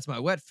like, "Oh, that's my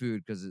wet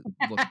food" because it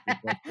looks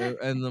just like their.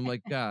 And I'm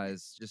like,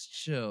 guys, just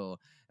chill.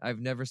 I've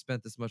never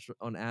spent this much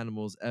on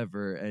animals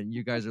ever, and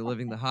you guys are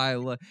living the high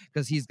life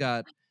because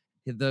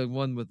the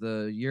one with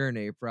the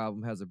urinary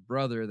problem has a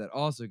brother that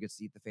also gets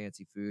to eat the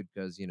fancy food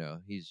because he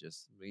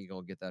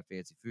gonna get that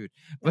fancy food.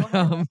 Oh, But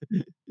hell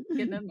yeah.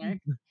 Getting in there.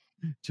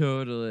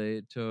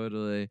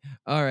 totally.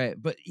 All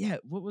right, but yeah,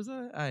 what was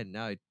I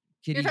now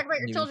You're kitty talking about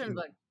your didn't even children's show.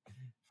 book.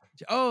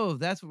 Oh,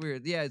 that's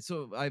weird. Yeah,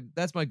 so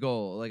that's my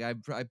goal. Like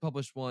I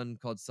published one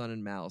called Sun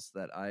and Mouse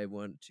that I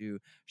want to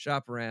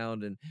shop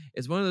around, and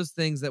it's one of those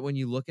things that when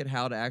you look at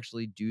how to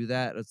actually do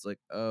that, it's like,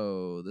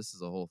 oh, this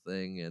is a whole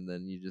thing, and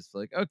then you just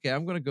like, okay,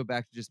 I'm gonna go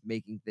back to just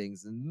making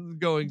things and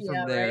going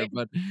from Yeah, there. right?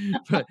 But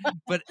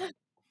but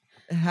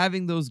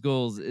having those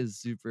goals is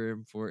super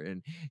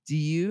important. Do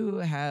you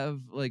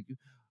have like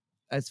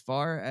as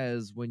far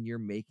as when you're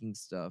making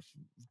stuff,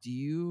 do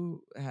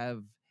you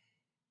have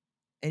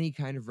any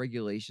kind of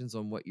regulations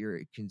on what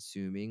you're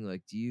consuming?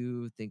 Like, do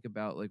you think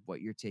about like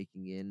what you're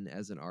taking in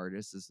as an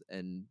artist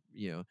and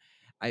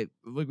I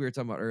like we were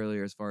talking about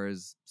earlier as far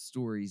as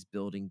stories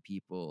building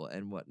people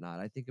and whatnot.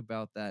 I think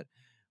about that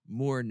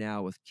more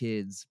now with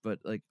kids, but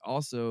like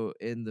also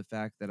in the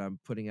fact that I'm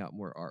putting out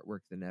more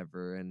artwork than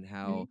ever and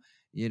how, Mhm.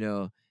 you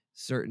know,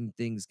 certain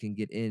things can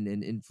get in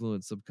and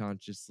influence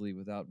subconsciously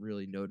without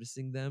really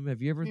noticing them.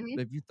 Mhm.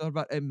 Have you thought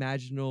about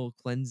imaginal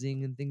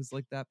cleansing and things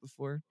like that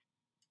before?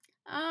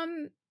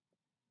 Um,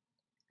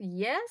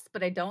 yes,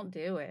 but I don't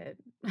do it.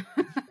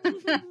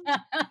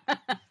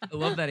 I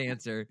love that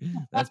answer.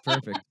 That's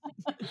perfect.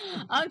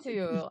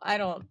 I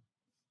don't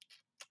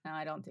no,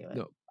 I don't do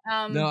it.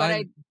 No. No, But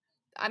I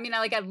I mean,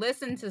 I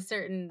listen to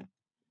certain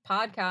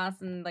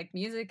podcasts and, like,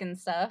 music and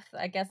stuff.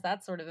 I guess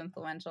that's sort of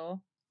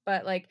influential.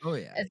 But, like, oh,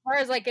 yeah. as far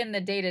as, like, in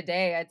the day to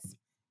day, it's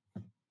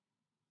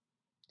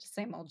just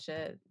same old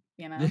shit,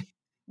 you know?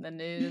 The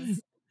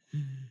news,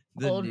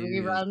 The old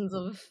news. reruns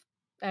of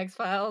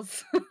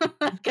X-Files,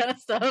 that kinda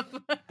stuff.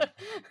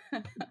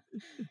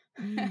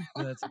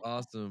 That's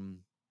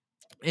awesome.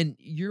 And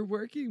you're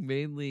working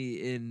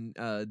mainly in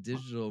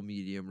digital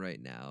medium right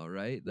now,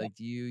 right? Yeah. Like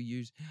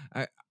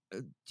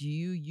uh, do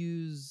you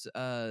use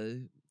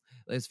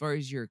as far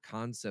as your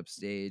concept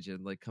stage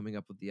and like coming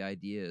up with the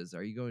ideas,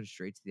 are you going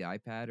straight to the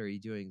iPad, or are you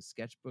doing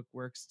sketchbook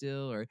work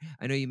still? Or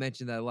I know you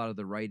mentioned that a lot of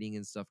the writing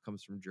and stuff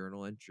comes from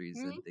journal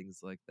entries Mhm. and things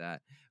like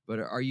that. But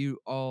are you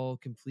all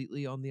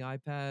completely on the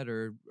iPad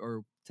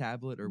or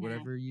tablet or Yeah.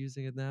 whatever you're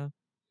using it now?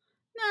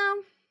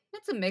 No,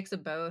 it's a mix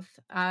of both.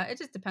 It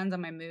just depends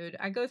on my mood.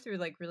 I go through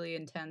like really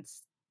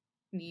intense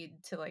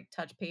need to like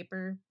touch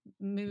paper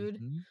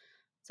mood. Mhm.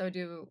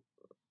 So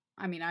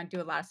I mean, I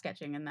do a lot of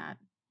sketching in that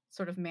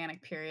sort of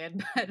manic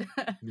period, but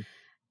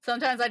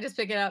sometimes I just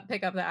pick up the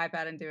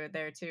iPad and do it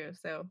there too.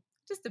 So it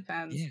just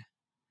depends. Yeah.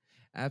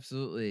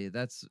 Absolutely.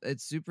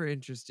 It's super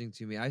interesting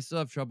to me. I still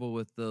have trouble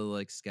with the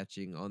like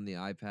sketching on the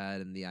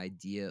iPad and the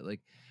idea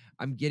like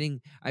I've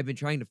been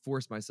trying to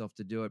force myself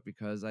to do it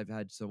because I've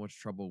had so much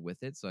trouble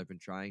with it. So I've been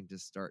trying to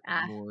start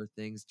Ah, more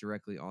things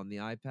directly on the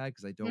iPad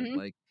because I don't mhm.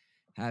 like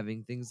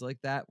having things like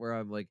that where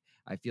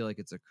I feel like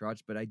it's a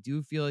crutch, but I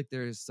do feel like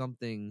there is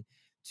something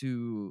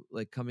to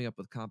like coming up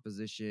with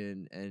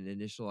composition and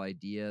initial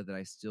idea that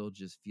I still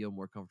just feel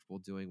more comfortable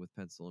doing with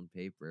pencil and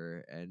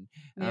paper. And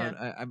Yeah,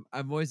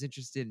 I'm always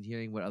interested in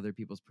hearing what other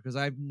people's, because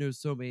I know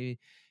so many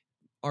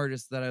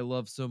artists that I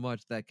love so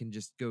much that can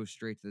just go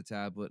straight to the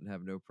tablet and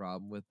have no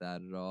problem with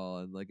that at all.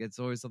 And like it's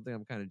always something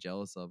I'm kind of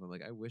jealous of. I'm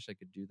like, I wish I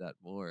could do that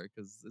more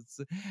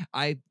because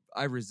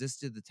I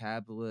resisted the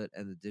tablet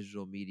and the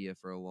digital media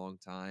for a long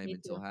time me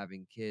until too.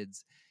 having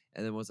kids.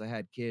 And then once I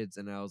had kids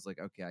and I was like,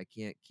 okay, I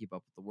can't keep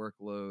up with the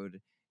workload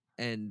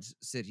and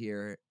sit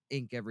here,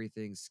 ink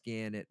everything,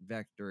 scan it,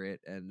 vector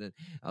it. And then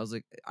I was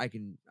like, I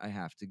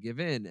have to give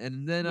in.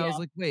 And then I was Yeah.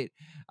 like, wait,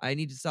 I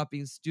need to stop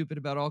being stupid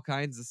about all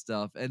kinds of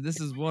stuff. And this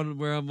is one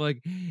where I'm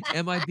like,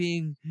 am I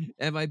being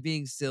am I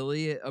being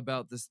silly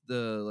about the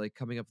like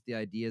coming up with the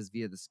ideas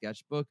via the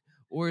sketchbook,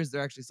 or is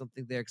there actually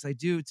something there? Because I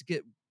do, to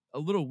get a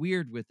little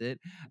weird with it,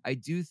 I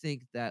do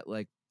think that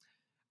like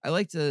I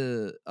like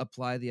to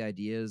apply the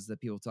ideas that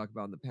people talk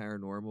about in the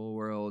paranormal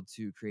world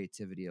to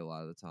creativity a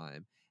lot of the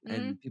time.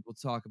 Mhm. And people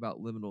talk about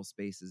liminal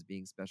spaces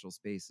being special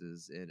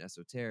spaces in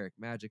esoteric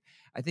magic.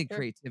 I think Sure.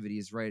 creativity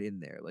is right in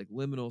there. Like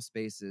liminal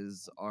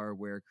spaces are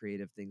where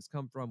creative things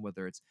come from,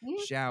 whether it's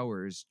Mhm.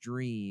 showers,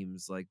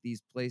 dreams, like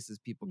these places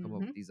people come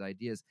up with Mhm. these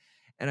ideas.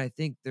 And I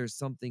think there's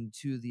something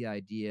to the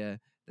idea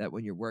that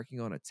when you're working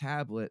on a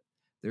tablet,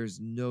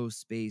 there's no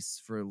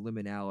space for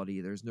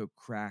liminality. There's no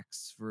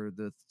cracks for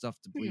the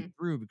stuff to bleed Hmm.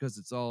 through because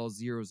it's all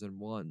zeros and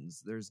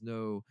ones. There's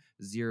no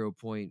zero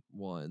point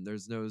 0.1.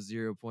 There's no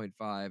zero point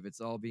 0.5.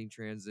 It's all being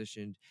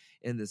transitioned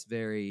in this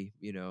very,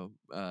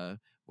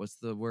 what's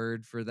the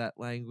word for that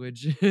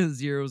language?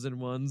 Zeros and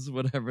ones,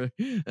 whatever.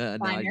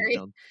 Now I just Binary.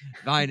 sound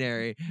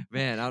binary.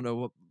 Man, I don't know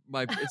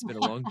what it's been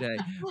a long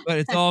day, but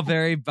it's all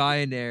very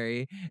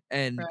binary,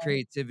 and Right.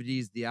 creativity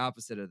is the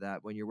opposite of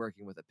that. When you're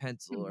working with a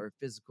pencil Hmm. or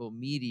physical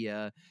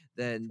media,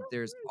 then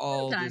there's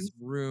all this Sometimes.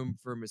 room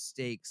for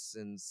mistakes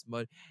and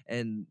smut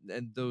and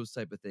those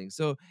type of things.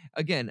 So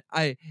again,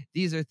 I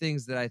these are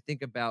things that I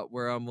think about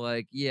where I'm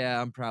like,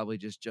 yeah, I'm probably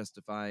just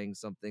justifying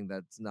something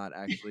that's not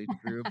actually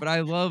true. But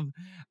I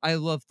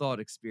love thought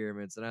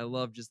experiments, and I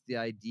love just the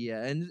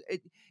idea. And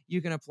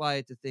you can apply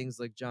it to things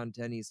like John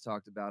Tenney's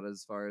talked about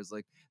as far as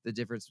like the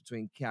difference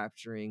between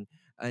capturing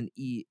an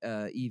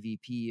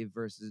EVP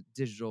versus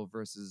digital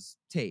versus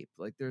tape.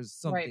 Like there's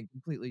Right. something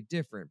completely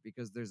different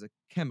because there's a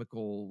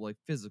chemical, like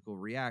physical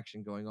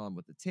reaction going on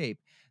with the tape.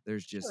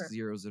 There's just Sure.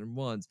 zeros and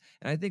ones.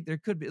 And I think there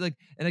could be like,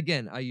 and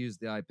again, I use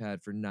the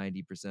iPad for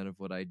 90% of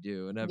what I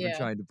do, and I've been Yeah.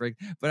 trying to break,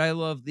 but I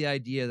love the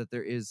idea that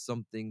there is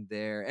something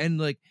there. And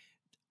like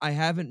I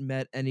haven't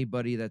met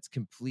anybody that's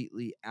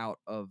completely out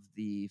of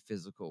the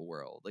physical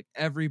world. Like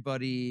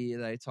everybody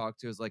that I talk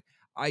to is like,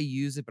 I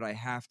use it, but I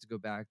have to go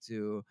back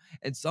to.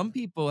 And some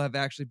people have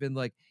actually been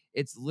like,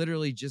 it's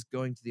literally just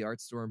going to the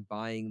art store and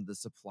buying the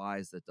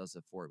supplies that does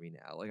it for me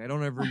now. Like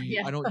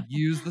Yeah. I don't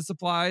use the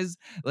supplies.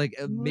 Like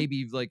Mhm.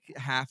 maybe like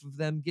half of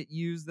them get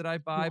used that I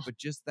buy, Yeah. but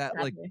just that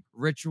like Sadly.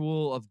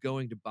 ritual of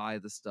going to buy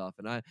the stuff.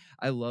 And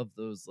I love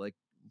those like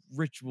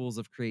rituals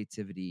of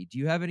creativity. Do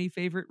you have any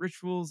favorite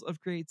rituals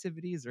of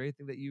creativity? Is there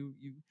anything that you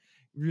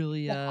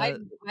really Yeah,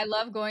 I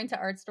love going to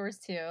art stores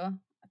too,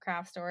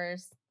 craft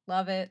stores.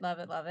 Love it, love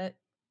it, love it.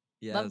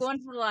 Love yes. going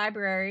to the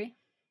library.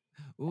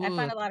 I Ooh,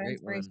 find a that's a lot of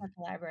great inspiration one. at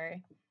the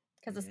library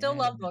because I still Yeah.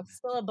 love books,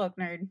 still a book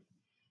nerd.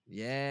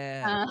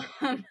 Yeah.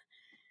 Um,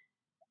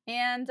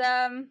 and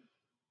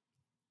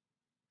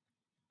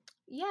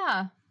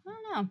yeah, I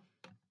don't know.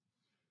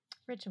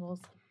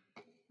 Rituals.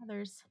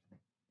 Others.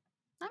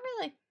 Not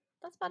really.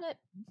 That's about it.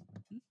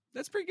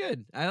 That's pretty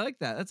good. I like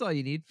that. That's all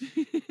you need.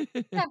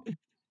 Yeah.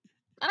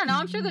 I don't know.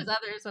 I'm sure there's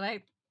others, but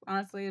I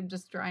honestly am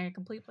just drawing a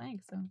complete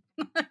blank. So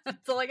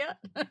that's all I got.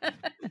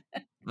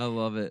 I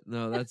love it.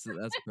 No, that's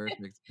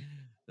perfect.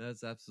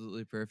 That's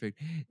absolutely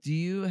perfect. Do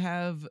you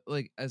have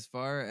like as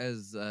far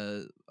as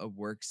a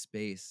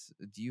workspace,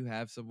 do you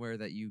have somewhere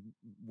that you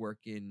work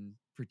in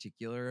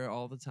particular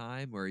all the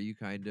time, or are you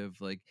kind of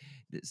like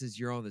since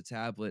you're on the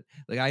tablet?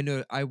 Like I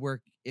know I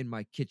work in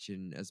my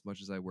kitchen as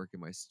much as I work in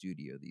my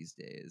studio these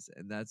days,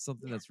 and that's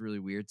something Yeah. that's really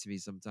weird to me.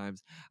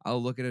 Sometimes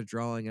I'll look at a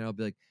drawing and I'll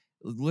be like,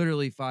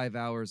 literally 5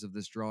 hours of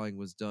this drawing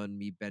was done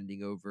me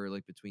bending over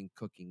like between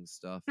cooking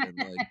stuff and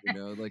like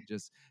like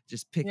just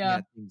picking Yeah.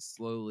 at things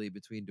slowly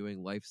between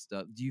doing life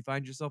stuff. Do you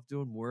find yourself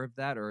doing more of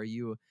that, or are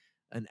you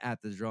an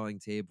at the drawing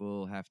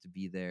table have to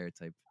be there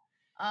type?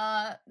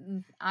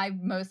 I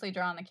mostly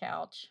draw on the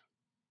couch.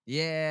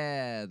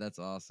 Yeah, that's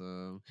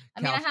awesome. I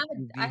mean, Couch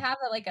I TV. have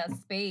a, like a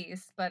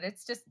space, but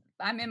it's just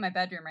I'm in my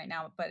bedroom right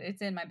now, but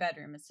it's in my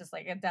bedroom. It's just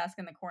like a desk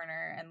in the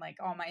corner and like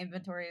all my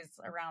inventories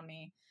around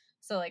me.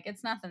 So like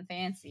it's nothing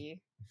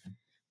fancy.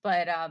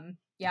 But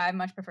yeah, I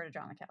much prefer to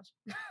draw on the couch.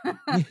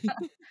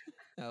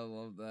 I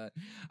love that.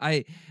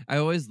 I I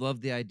always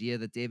love the idea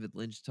that David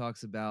Lynch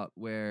talks about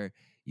where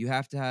you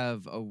have to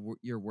have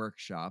your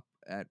workshop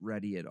at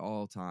ready at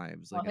all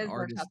times. Well, Like an his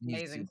artist workshop's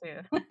needs to. amazing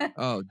too.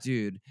 Oh,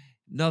 dude,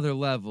 another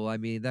level. I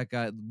mean, that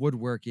guy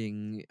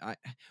woodworking.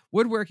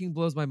 Woodworking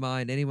blows my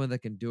mind. Anyone that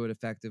can do it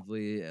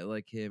effectively,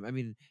 like him. I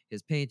mean,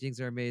 his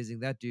paintings are amazing.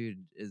 That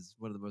dude is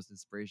one of the most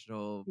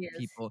inspirational He is.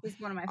 people. He's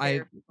one of my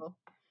I favorite people.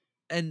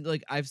 and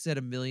like I've said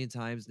a million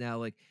times now,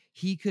 like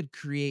he could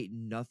create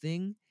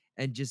nothing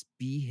and just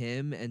be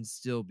him and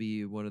still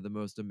be one of the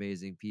most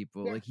amazing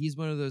people. Yeah. Like he's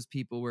one of those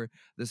people where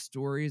the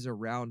stories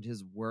around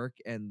his work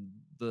and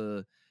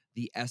the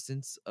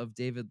essence of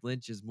David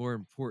Lynch is more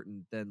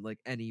important than like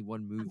any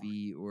one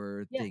movie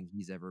or Yeah. thing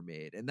he's ever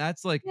made. And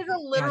that's like, He's a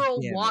god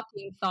literal damn it.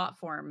 walking thought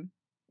form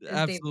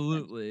is David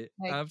Lynch. Absolutely.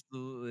 Like,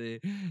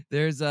 Absolutely.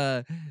 There's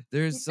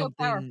he's so something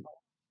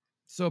powerful.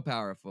 so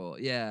powerful,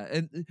 yeah,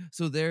 and,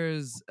 so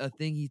there's a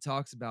thing he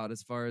talks about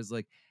as far as,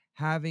 like,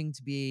 having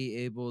to be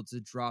able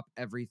to drop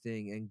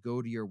everything and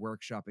go to your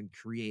workshop and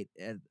create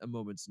at a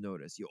moment's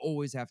notice. You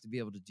always have to be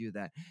able to do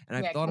that, and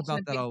I've Yeah, thought catching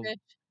a about that big all.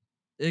 fish.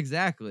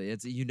 Exactly,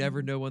 it's you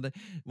never Mhm. know when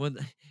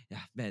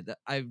yeah, man, that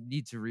I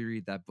need to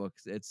reread that book,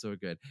 it's so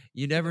good.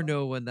 You It's a good never one.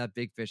 know when that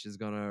big fish is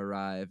gonna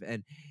arrive,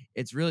 and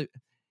it's really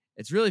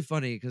it's really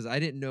funny because I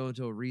didn't know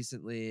until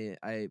recently.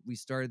 I we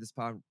started this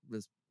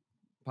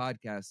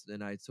podcast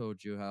and I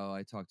told you how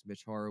I talked to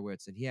Mitch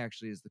Horowitz and he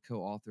actually is the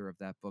co-author of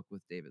that book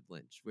with David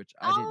Lynch, which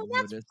I Oh, didn't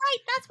that's notice. right.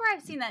 That's where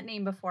I've seen that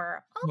name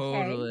before. Okay.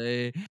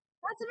 Totally.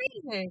 That's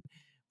amazing.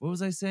 What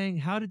was I saying?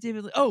 How did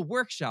David Oh,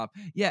 workshop.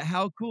 Yeah,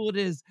 how cool it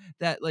is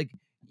that, like,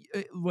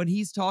 when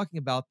he's talking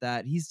about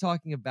that, he's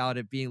talking about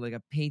it being like a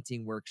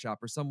painting workshop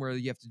or somewhere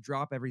you have to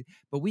drop every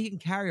but we can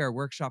carry our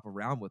workshop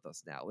around with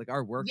us now. Like,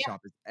 our Yeah,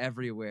 workshop is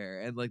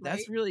everywhere, and, like,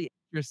 that's right? really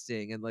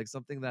interesting and, like,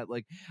 something that,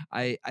 like,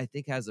 I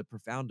think has a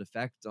profound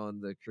effect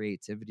on the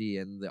creativity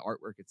and the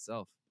artwork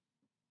itself.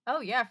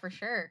 Oh, yeah, for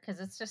sure. Because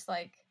it's just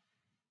like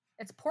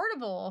it's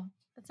portable.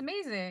 That's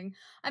amazing.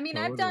 I mean,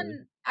 Totally.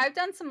 I've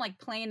done some, like,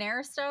 plein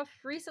air stuff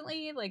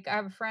recently. Like, I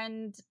have a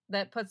friend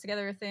that puts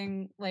together a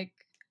thing, like,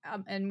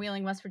 in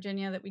Wheeling, West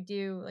Virginia that we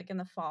do, like, in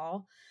the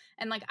fall.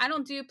 And, like, I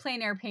don't do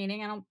plein air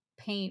painting. I don't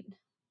paint,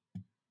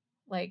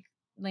 like,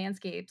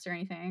 landscapes or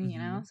anything, you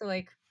know? Mhm. So,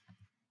 like,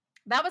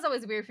 that was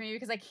always weird for me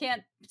because I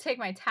can't take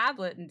my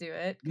tablet and do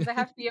it because I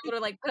have to be able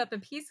to, like, put up the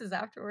pieces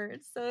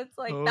afterwards. So it's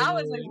like that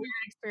was a Totally. weird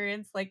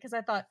experience, like, because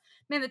I thought,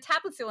 "Man, the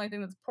tablet's the only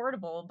thing that's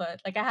portable,"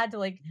 but, like, I had to,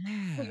 like,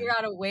 figure Yeah.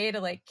 out a way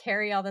to, like,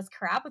 carry all this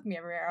crap with me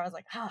everywhere. I was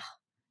like, "Oh,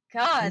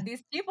 Well, god,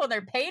 these people and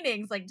their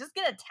paintings, like, just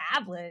get a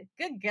tablet.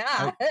 Good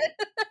I god."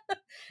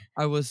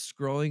 I was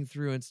scrolling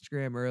through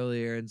Instagram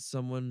earlier and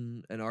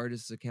an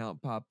artist's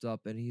account popped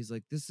up and he's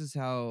like, "This is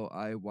how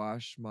I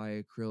wash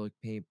my acrylic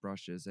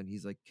paintbrushes." And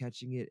he's like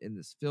catching it in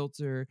this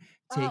filter,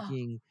 Oh,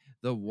 taking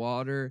the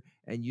water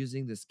and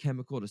using this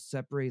chemical to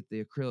separate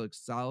the acrylic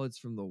solids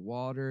from the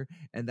water.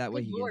 And that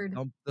way good he can lord.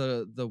 dump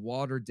the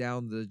water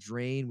down the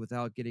drain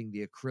without getting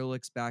the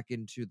acrylics back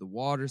into the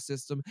water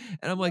system.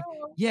 And I'm like,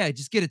 No. yeah,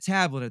 just get a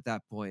tablet at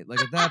that point.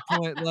 Like at that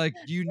point, like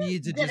you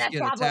need to Get just a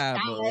get a tablet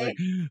tablet. guy.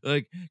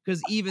 Like,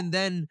 because even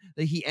then,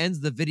 like, he ends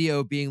the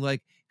video being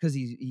like, because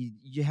he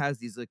has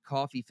these like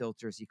coffee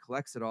filters, he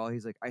collects it all.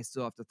 He's like, I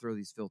still have to throw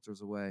these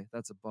filters away.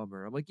 That's a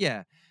bummer. I'm like,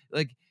 yeah,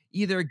 like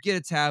either get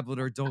a tablet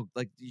or don't.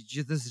 Like,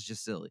 this is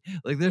just silly.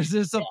 Like, there's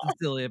something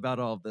silly about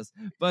all of this.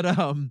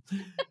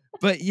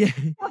 But yeah,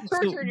 Stop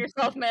so torturing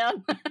yourself,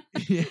 man.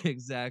 yeah,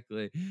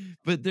 exactly.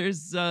 But there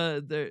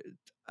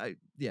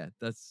yeah,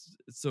 that's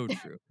so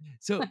true.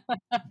 So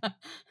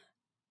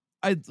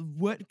I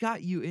what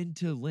got you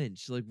into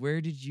Lynch? Like, where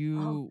did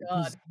Oh you?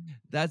 god. Because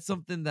that's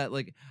something that,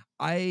 like,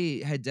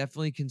 I had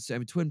definitely I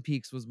mean, Twin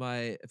Peaks was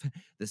my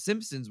The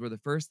Simpsons were the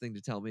first thing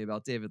to tell me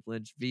about David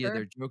Lynch via Sure.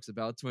 their jokes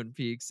about Twin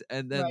Peaks,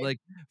 and then, Right.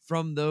 like,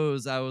 from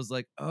those, I was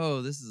like,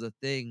 "Oh, this is a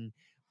thing."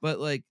 But,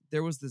 like,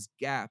 there was this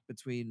gap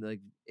between,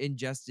 like,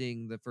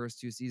 ingesting the first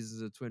 2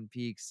 seasons of Twin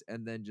Peaks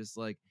and then just,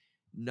 like,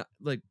 not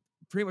like,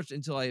 pretty much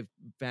until I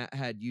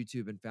had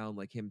YouTube and found,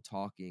 like, him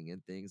talking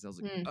and things. I was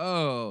like, Hmm.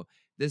 "Oh."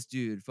 this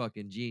dude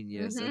fucking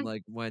genius, and Mhm.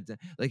 like went to,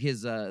 like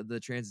his the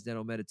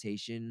transcendental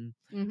meditation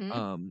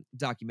Mhm.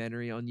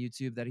 documentary on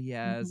YouTube that he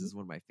has Mhm. is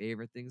one of my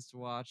favorite things to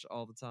watch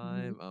all the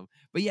Mhm. time.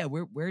 But yeah,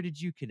 where did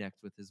you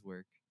connect with his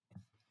work?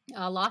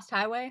 Lost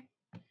Highway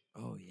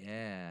Oh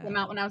came yeah.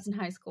 out when I was in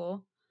high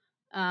school.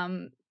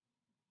 Um,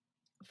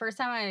 First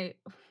time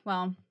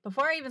well,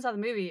 before I even saw the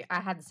movie, I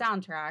had the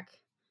soundtrack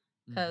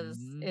because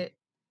Mhm. it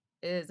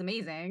is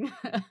amazing.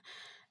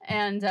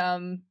 And,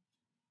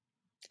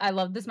 I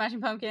love the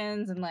Smashing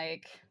Pumpkins and,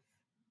 like,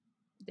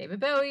 David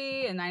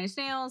Bowie and Nine Inch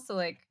Nails, so,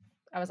 like,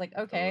 I was like,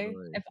 "Okay,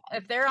 Totally.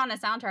 if they're on a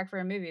soundtrack for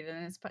a movie,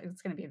 then it's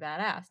gonna be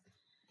badass."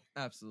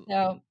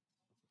 Absolutely.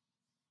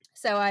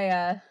 So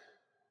I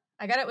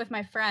got it with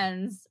my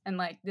friends and,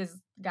 like, this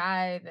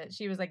guy that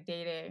she was, like,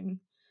 dating,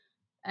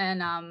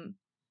 and,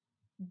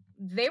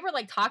 they were,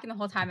 like, talking the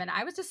whole time, and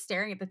I was just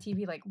staring at the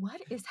TV like,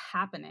 "What is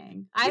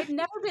happening?" I've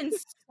never been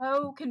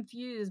so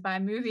confused by a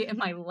movie in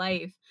my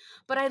life,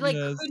 but I, like,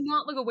 Yes. could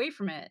not look away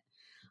from it.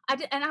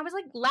 And I was,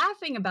 like,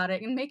 laughing about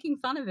it and making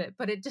fun of it,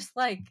 but it just,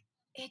 like,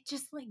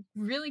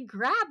 really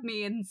grabbed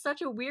me in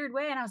such a weird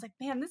way, and I was like,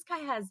 "Man, this guy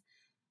has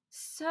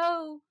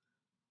so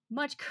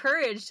much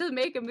courage to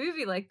make a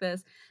movie like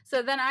this."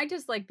 So then I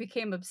just, like,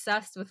 became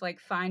obsessed with, like,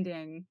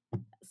 finding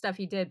stuff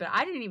he did, but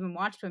I didn't even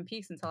watch Twin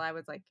Peaks until I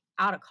was, like,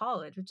 out of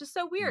college, which is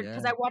so weird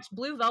because Yeah. I watched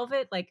Blue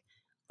Velvet, like,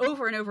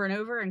 over and over and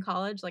over in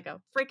college like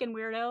a freaking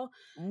weirdo.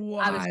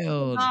 I was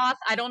super Wild. goth,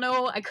 I don't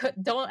know,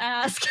 don't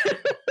ask.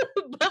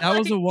 But, That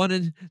was like,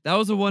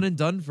 a one and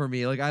done for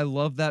me. Like, I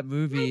love that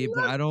I movie,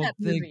 but loved I don't that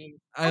think movie.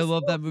 I I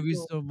love still that movie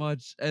do. so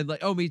much, and,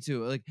 like oh, me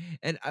too, like,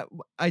 and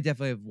I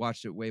definitely have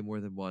watched it way more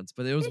than once,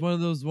 but it was one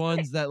of those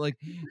Sick. ones that, like,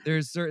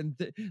 there's certain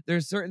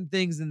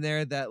things in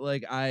there that,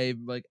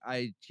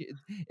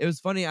 it was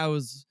funny, I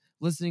was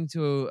listening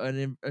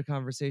to a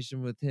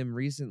conversation with him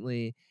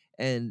recently,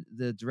 and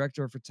the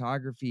director of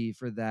photography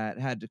for that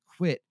had to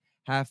quit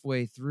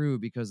halfway through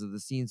because of the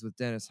scenes with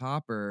Dennis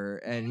Hopper,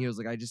 and he was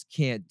like, "I just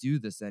can't do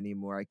this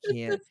anymore. I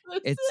can't.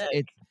 That's It's so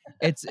sick.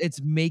 it's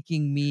it's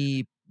making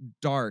me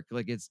dark.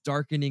 Like it's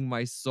darkening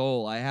my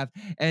soul. I have."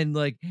 And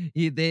like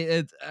he they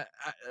it's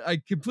I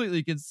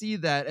completely can see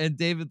that. And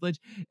David Lynch,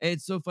 and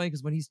it's so funny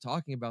because when he's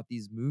talking about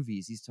these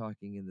movies, he's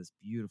talking in this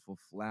beautiful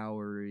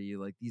flowery,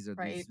 like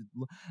Right.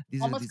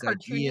 these are Almost these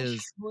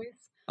cartoonish ideas.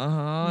 voice.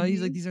 Uh-huh,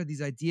 he's like, Mhm. "These are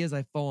these ideas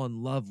I fall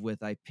in love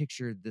with. I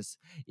pictured this,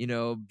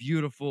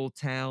 beautiful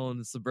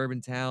town,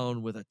 suburban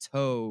town with a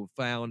toe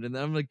found," and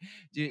I'm like,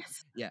 "Dude,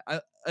 Yes. yeah,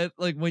 I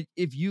like, when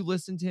if you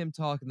listen to him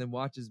talk and then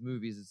watch his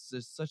movies, it's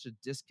just such a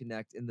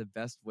disconnect in the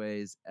best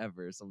ways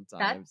ever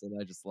That sometimes, and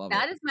I just love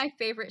it." that is my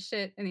favorite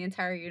shit in the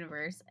entire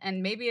universe,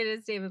 and maybe it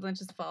is David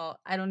Lynch's fault,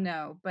 I don't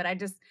know, but I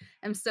just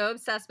am so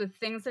obsessed with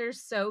things that are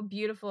so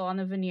beautiful on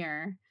a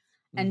veneer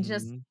and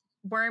just Mhm.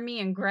 wormy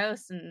and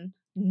gross and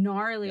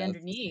gnarly Yes.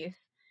 underneath,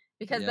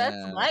 because that's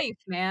Yeah, life,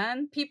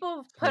 man.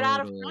 People put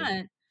out a totally.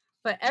 front,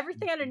 but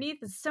everything Mhm.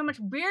 underneath is so much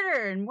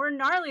weirder and more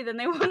gnarly than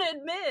they wanna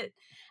admit,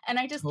 and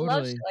I just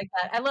love shit Totally. like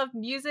that. I love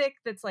music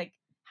that's, like,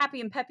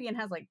 happy and peppy and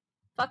has, like,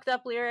 fucked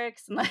up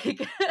lyrics and,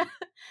 like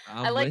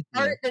I I'm like with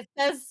art you. that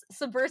says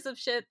subversive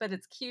shit, but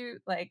it's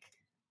cute, like,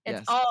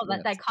 it's Yes, all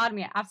that yes.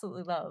 dichotomy I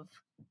absolutely love.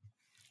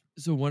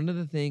 So one of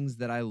the things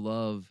that I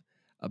love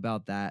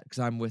about that, because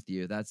I'm with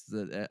you, that's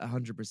the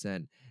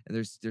 100%. And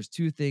there's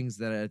two things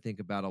that I think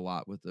about a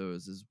lot with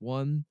those. Is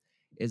one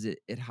is it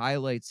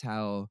highlights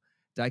how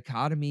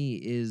dichotomy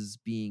is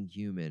being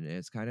human. And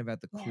it's kind of at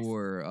the Yes.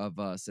 core of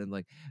us. And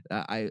like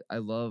I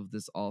love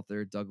this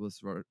author Douglas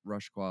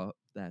Rushkoff,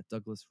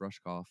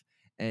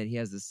 and he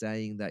has this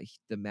saying that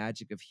the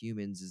magic of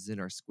humans is in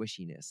our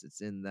squishiness.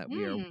 It's in that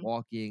we are Mm,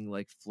 walking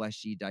like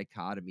fleshy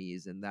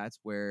dichotomies, and that's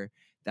where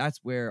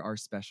our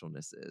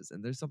specialness is.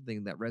 And there's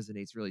something that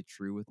resonates really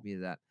true with me,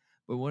 that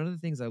but one of the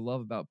things I love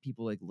about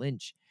people like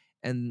Lynch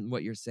and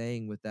what you're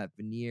saying with that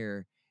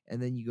veneer,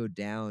 and then you go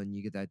down,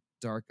 you get that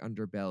dark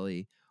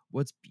underbelly.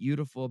 What's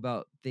beautiful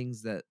about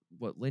things that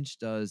what Lynch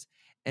does,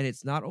 and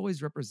it's not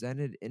always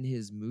represented in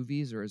his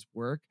movies or his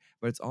work,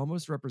 but it's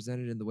almost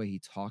represented in the way he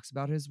talks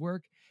about his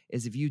work,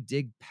 is if you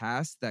dig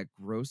past that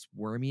gross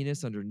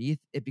worminess underneath,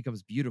 it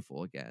becomes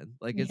beautiful again.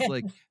 Like it's yes,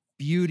 like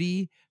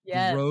beauty,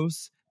 yes,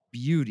 gross,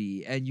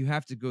 beauty, and you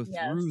have to go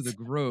through the yes.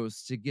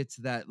 gross to get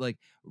to that like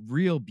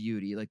real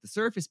beauty. Like the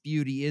surface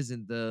beauty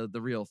isn't the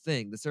real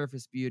thing. The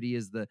surface beauty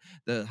is the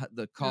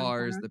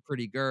cars, Uh-huh. the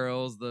pretty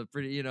girls, the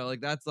pretty,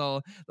 like that's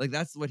all, like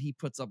that's what he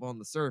puts up on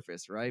the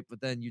surface, right? But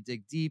then you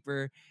dig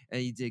deeper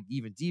and you dig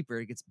even deeper,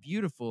 it gets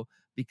beautiful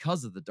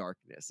because of the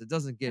darkness. It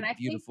doesn't And get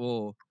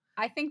beautiful.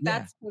 I think Yeah.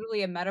 that's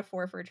totally a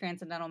metaphor for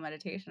transcendental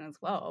meditation as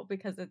well,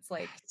 because it's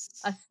like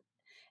a Yes.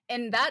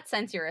 in that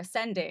sense, you're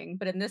ascending,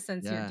 but in this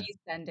sense, you're Yeah.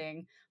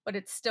 descending, but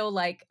it's still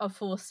like a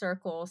full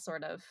circle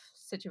sort of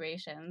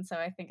situation, so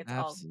I think it's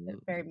all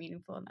very Absolutely.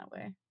 meaningful in that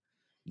way.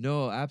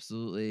 No,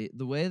 absolutely.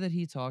 The way that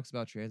he talks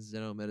about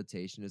transcendental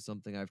meditation is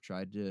something I've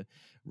tried to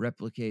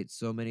replicate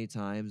so many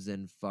times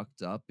and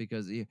fucked up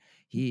because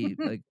he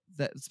like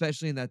that,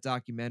 especially in that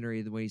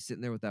documentary, the when he's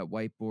sitting there with that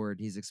whiteboard,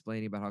 he's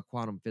explaining about how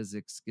quantum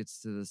physics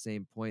gets to the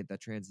same point that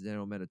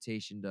transcendental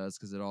meditation does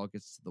because it all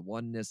gets to the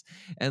oneness.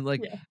 And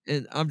like, Yeah.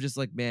 and I'm just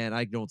like, man,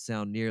 I don't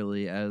sound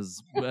nearly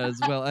as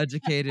well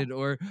educated,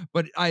 or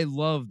but I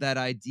love that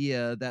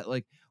idea that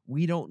like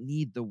we don't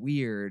need the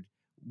weird,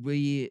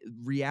 we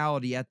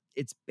reality at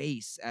its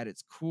base, at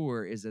its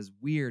core, is as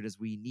weird as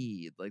we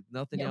need. Like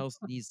nothing Yep. else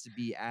needs to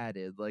be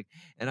added. Like,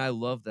 and I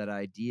love that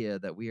idea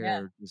that we Yeah.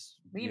 are just,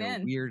 Lean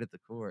in. weird at the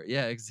core.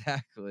 Yeah,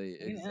 exactly.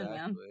 Lean in,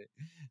 man. Exactly.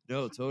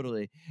 No,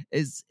 totally.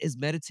 Is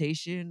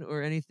meditation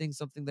or anything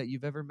something that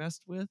you've ever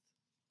messed with?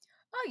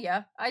 Oh,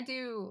 yeah. I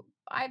do.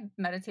 I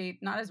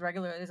meditate not as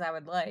regularly as I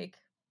would like.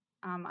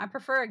 I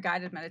prefer a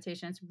guided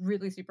meditation. It's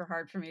really super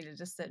hard for me to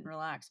just sit and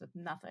relax with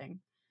nothing.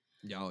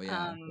 Oh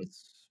yeah, Um,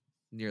 it's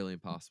nearly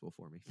impossible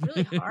for me.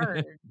 Really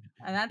hard.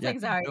 And that's Yeah.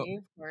 No, anxiety,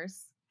 of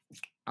course.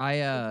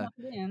 I Taking up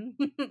again.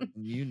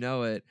 you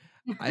know it.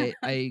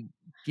 I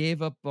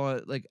gave up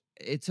on, like,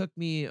 it took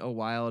me a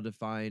while to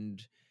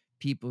find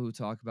people who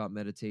talk about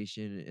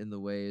meditation in the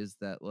ways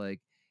that,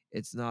 like,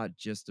 it's not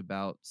just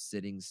about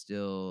sitting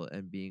still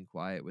and being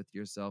quiet with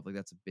yourself, like,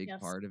 that's a big Yes.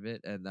 part of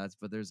it, and that's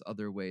but there's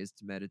other ways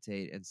to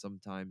meditate, and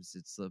sometimes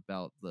it's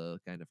about the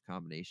kind of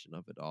combination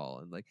of it all,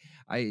 and, like,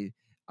 I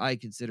I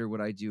consider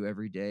what I do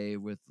every day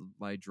with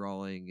my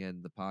drawing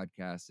and the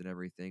podcast and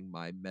everything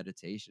my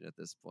meditation at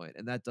this point,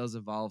 and that does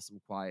involve some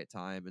quiet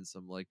time and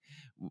some like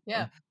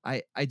Yeah.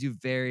 I do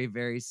very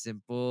very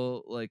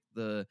simple like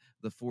the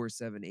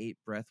 4-7-8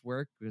 breath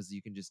work because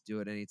you can just do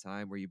it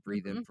anytime where you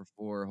breathe in Mhm. for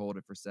 4, hold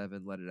it for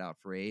 7, let it out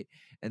for 8,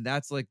 and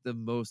that's like the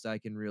most I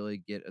can really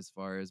get as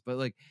far as. But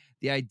like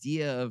the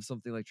idea of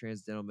something like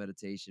transcendental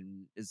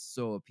meditation is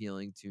so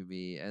appealing to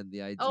me, and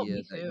the Oh, idea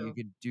me that you too.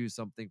 could do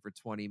something for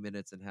 20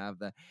 minutes and have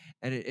that,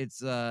 and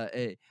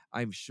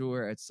I'm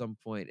sure at some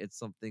point it's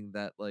something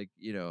that like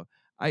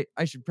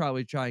I should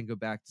probably try and go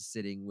back to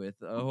sitting with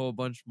a whole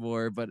bunch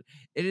more, but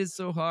it is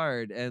so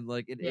hard, and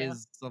like it Yeah.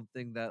 is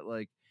something that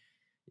like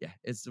yeah,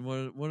 it's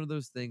one of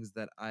those things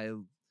that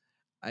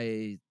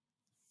I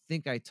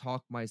think I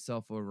talk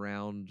myself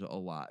around a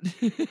lot,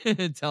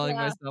 telling Yeah.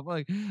 myself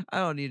like I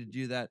don't need to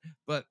do that,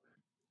 but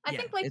I yeah,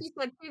 think like you it's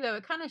said too, though,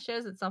 it kinda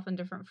shows itself in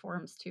different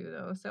forms too,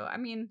 though. So, I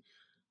mean,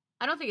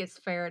 I don't think it's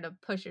fair to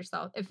push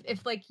yourself.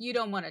 If like you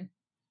don't wanna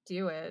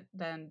do it,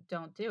 then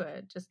don't do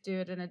it. Just do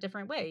it in a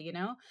different way, you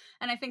know?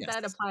 And I think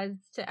that yes,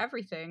 applies to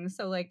everything.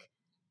 So, like,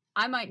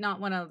 I might not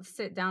wanna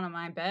sit down on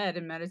my bed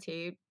and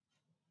meditate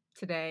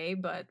today,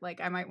 but,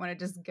 like, I might wanna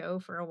just go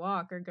for a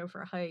walk or go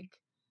for a hike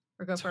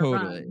or go for a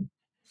totally. run.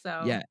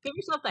 So, Yeah, give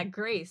yourself that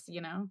grace,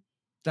 you know?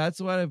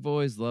 that's what I've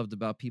always loved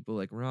about people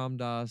like Ram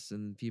Dass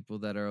and people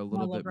that are a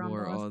I little love bit Ram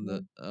more Dass, on yeah.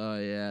 the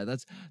yeah,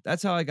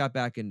 that's how I got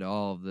back into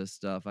all of this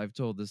stuff. I've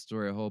told this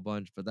story a whole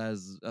bunch, but that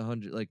is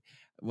 100 like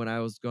when I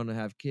was going to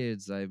have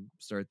kids, I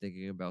started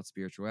thinking about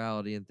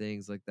spirituality and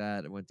things like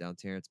that. I went down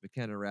Terrence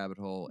McKenna rabbit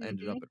hole,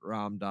 ended up Mhm. at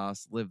Ram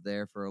Dass, lived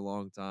there for a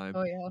long time,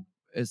 Oh, yeah.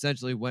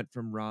 essentially went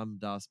from Ram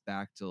Dass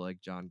back to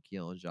like John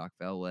Keel and Jacques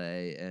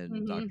Vallée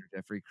and Mhm. Dr.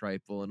 Jeffrey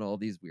Kripal and all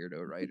these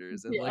weirdo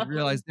writers, and like Yeah.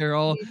 realized they're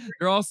all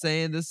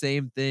saying the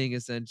same thing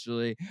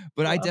essentially.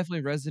 But I Yeah.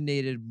 definitely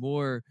resonated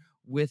more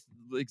with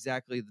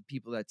exactly the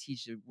people that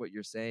teach you what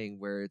you're saying,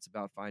 where it's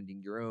about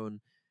finding your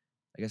own,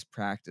 I guess,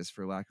 practice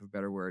for lack of a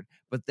better word.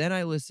 But then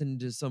I listened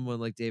to someone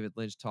like David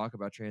Lynch talk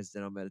about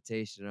transcendental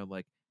meditation, and I'm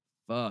like,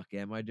 fuck,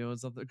 am I doing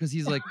something? Because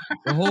he's like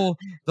the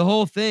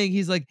whole thing,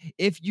 he's like,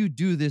 if you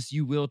do this,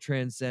 you will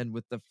transcend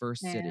with the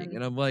first sitting. Man,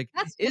 And I'm like,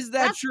 that's just is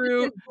that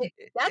true?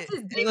 that's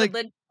his David Like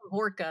Lynch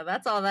Orca,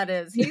 that's all that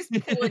is. He's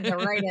pulling you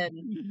right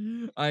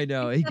in. I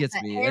know, He's he got gets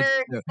the me. It's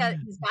hair, true.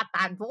 he's got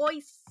that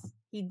voice.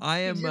 I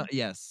He's am just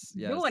yes,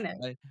 yes. doing it.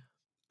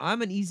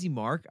 I'm an easy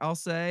mark, I'll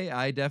say.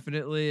 I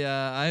definitely,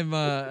 I'm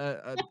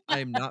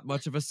not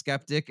much of a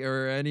skeptic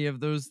or any of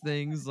those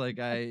things. Like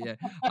yeah,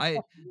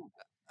 I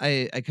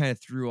I kind of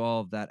threw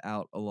all of that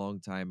out a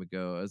long time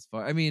ago as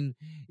far I mean,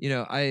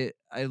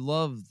 I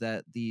love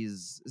that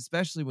these,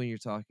 especially when you're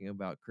talking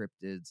about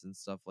cryptids and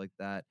stuff like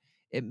that,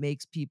 it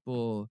makes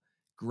people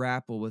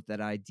grapple with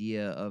that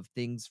idea of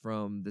things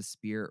from the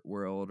spirit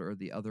world or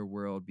the other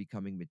world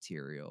becoming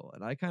material.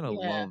 And I kind of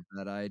Yeah, love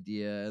that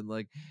idea, and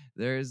like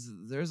there's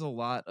a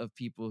lot of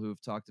people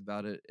who've talked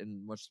about it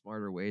in much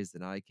smarter ways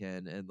than I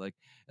can, and like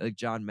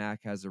John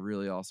Mack has a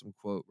really awesome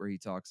quote where he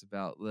talks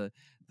about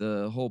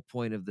the whole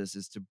point of this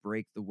is to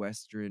break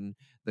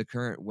the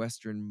current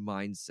Western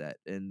mindset,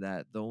 and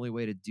that the only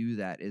way to do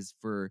that is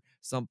for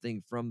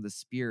something from the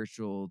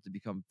spiritual to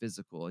become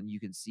physical. And you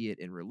can see it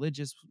in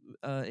religious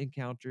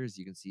encounters,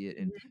 you can see it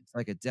in mhm,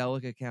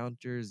 psychedelic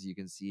encounters, you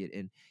can see it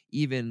in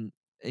even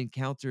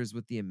encounters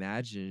with the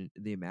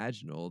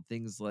imaginal,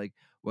 things like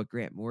what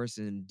Grant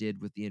Morrison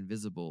did with the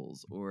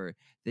Invisibles, or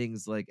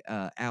things like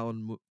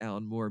Alan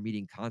Moore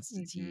meeting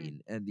Mhm.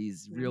 Constantine, and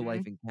these Mhm. Mhm. real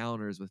life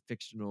encounters with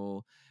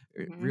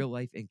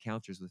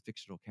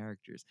fictional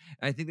characters.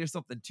 And I think there's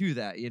something to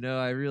that,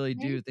 I really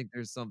Mhm. do think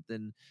there's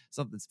something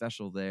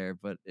special there,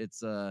 but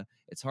it's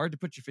hard to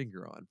put your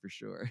finger on for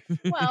sure.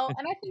 Well,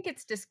 and I think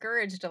it's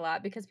discouraged a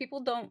lot because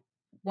people don't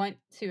want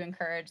to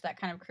encourage that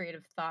kind of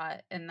creative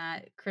thought and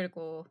that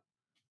critical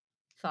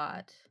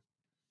thought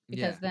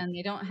because Yeah, then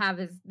they don't have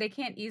as they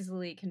can't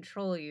easily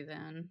control you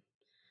then.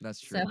 that's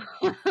So, true.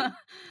 I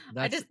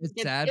That's just it's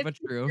sad gets but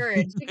true.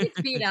 discouraged. It gets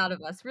beat out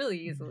of us really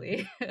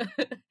easily.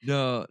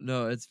 No,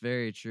 no, it's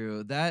very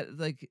true. That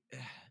like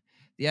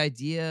the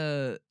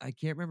idea, I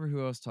can't remember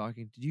who I was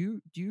talking to.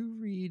 Do you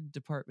read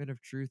Department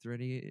of Truth or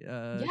any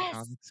Yes,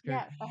 comics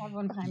yes, I have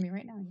one behind Y me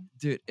right now, yeah.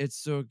 Dude, it's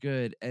so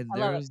good, and I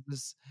love it. there's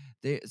this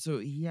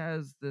he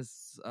has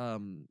this,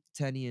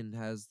 Tenian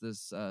has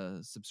this,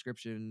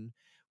 subscription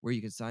where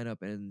you can sign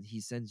up, and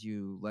he sends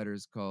you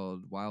letters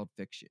called Wild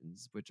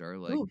Fictions, which are,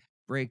 like, Ooh,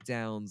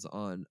 breakdowns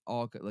on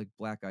like,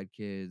 Black Eyed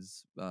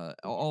Kids, yeah.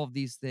 all of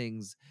these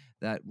things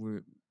that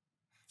were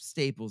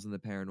staples in the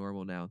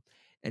paranormal now.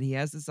 And he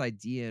has this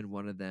idea in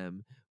one of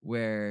them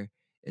where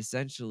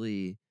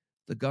essentially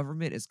the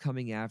government is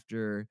coming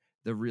after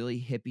the really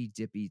hippy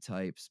dippy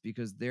types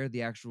because they're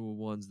the actual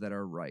ones that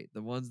are right.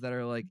 The ones that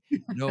are like,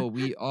 no,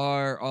 we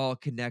are all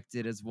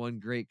connected as one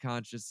great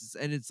consciousness.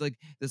 And it's like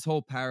this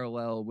whole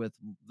parallel with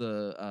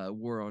the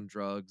war on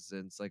drugs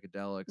and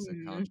psychedelics and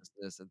Mhm.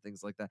 consciousness and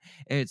things like that.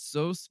 And it's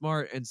so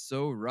smart and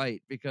so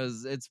right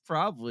because it's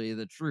probably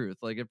the truth.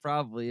 Like it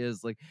probably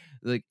is like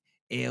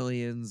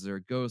aliens or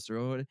ghosts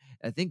or what.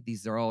 I think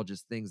these are all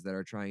just things that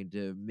are trying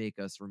to make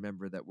us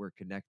remember that we're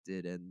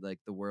connected and like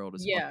the world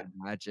is Yeah, fucking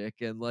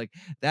magic, and like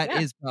that yeah,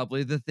 is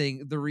probably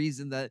the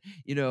reason that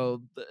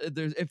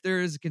there's if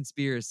there is a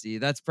conspiracy,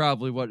 that's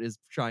probably what is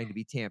trying to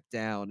be tamped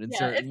down in yeah,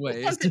 certain it's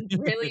just ways. something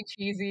really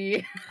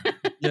cheesy.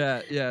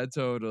 Yeah, yeah,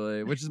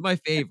 totally. Which is my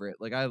favorite.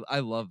 Like I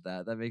love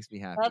that. That makes me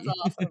That's happy.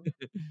 awesome.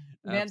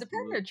 Man,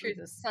 Department of Absolutely. Truth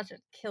is such a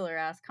killer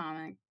ass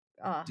comic.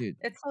 Dude,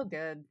 It's so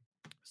good.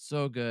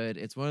 so good.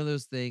 It's one of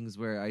those things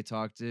where I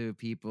talk to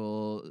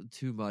people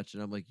too much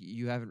and I'm like,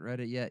 "You haven't read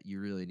it yet? You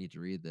really need to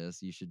read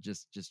this. You should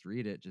just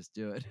read it. Just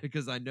do it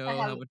because I I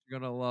know have how much you're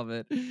gonna love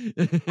it."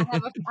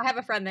 I have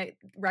a friend that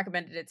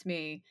recommended it to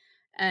me,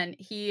 and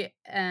he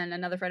and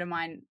another friend of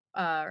mine,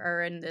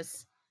 are in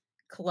this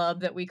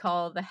club that we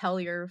call the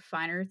Hellier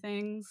Finer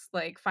Things,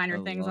 like I finer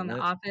things on love The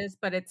it. Office,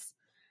 but it's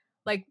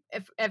like,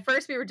 if at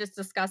first we were just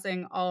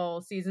discussing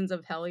all seasons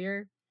of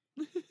Hellier,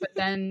 but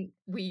then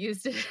we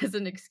used it as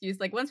an excuse.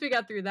 Like, once we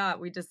got through that,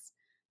 we just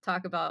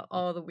talk about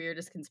all the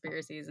weirdest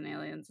conspiracies and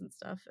aliens and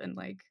stuff, and,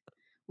 like,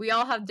 we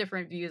all have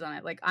different views on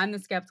it. Like, I'm the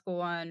skeptical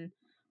one.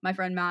 My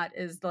friend Matt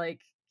is,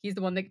 like he's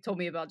the one that told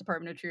me about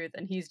Department of Truth,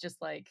 and he's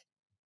just like,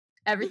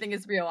 "Everything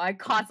is real." I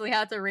constantly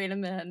have to rein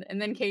him in,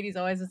 and then Katie's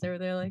always just over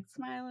there, like,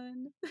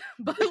 smiling.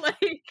 But,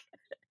 like,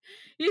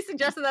 he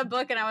suggested that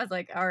book, and I was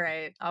like,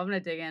 "Alright, I'm gonna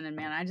dig in," and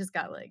man, I just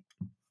got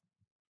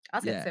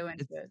Yeah, so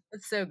into it.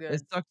 It's so it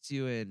good. sucks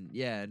you in.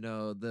 Yeah,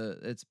 no,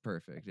 it's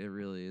perfect. It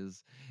really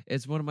is.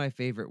 It's one of my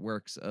favorite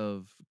works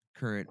of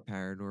current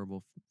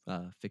paranormal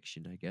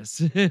fiction, I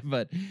guess.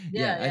 But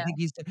yeah, Yeah, I yeah. think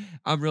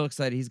I'm real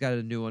excited. He's got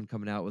a new one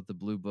coming out with the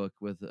Blue Book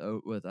with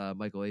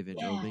Michael Avon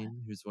Yeah.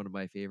 Omen, who's one of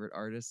my favorite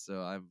artists.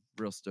 So I'm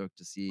real stoked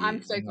to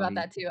I'm see stoked how about he.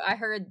 that too. I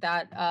heard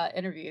that,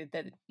 interview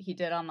that he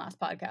did on last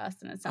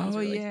podcast, and it sounds Oh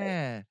really sick.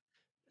 yeah.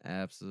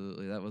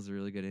 Absolutely. That was a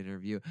really good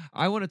interview.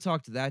 I want to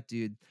talk to that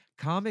dude.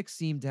 Comics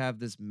seem to have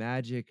this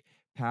magic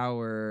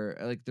power.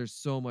 Like there's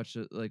so much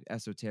like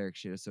esoteric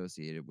shit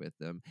associated with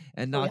them.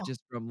 And Oh, not yeah.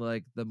 just from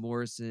like the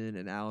Morrison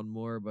and Alan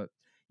Moore, but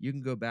you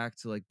can go back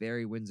to like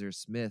Barry Windsor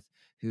Smith,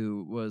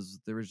 who was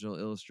the original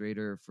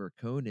illustrator for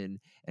Conan,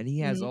 and he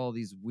has Mhm. all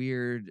these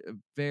weird,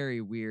 very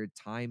weird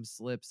time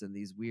slips and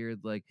these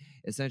weird like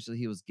essentially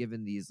he was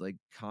given these like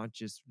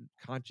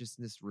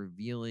consciousness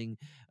revealing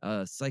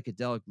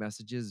psychedelic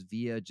messages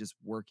via just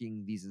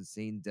working these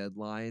insane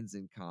deadlines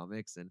in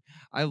comics. And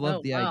I love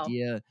Oh, the wow.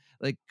 idea,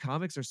 like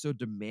comics are so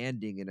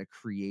demanding in a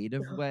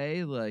creative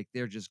way, like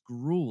they're just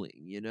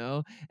grueling,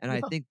 and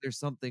I Yeah. think there's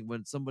something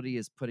when somebody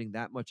is putting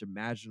that much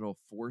imaginal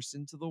force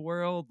into the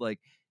world, like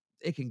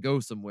it can go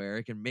somewhere,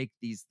 it can make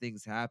these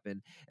things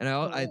happen. And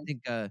I Totally.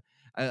 think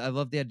I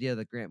love the idea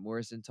that Grant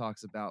Morrison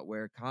talks about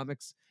where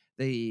comics,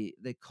 they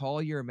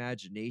call your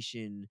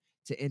imagination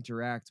to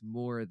interact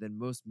more than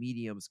most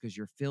mediums because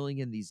you're filling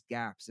in these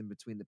gaps in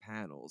between the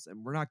panels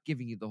and we're not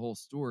giving you the whole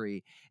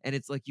story, and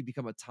it's like you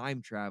become a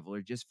time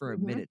traveler just for a Mhm.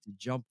 minute to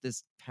jump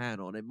this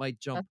panel, and it might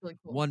jump That's really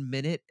cool. 1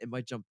 minute, it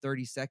might jump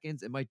 30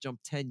 seconds, it might jump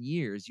 10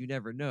 years, you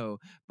never know,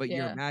 but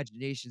your Yeah.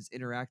 imagination's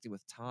interacting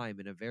with time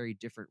in a very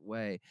different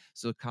way.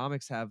 So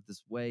comics have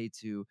this way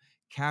to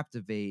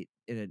captivate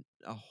in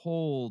a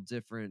whole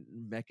different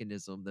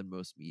mechanism than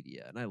most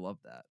media, and I love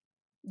that.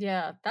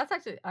 Yeah, that's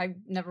actually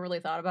I've never really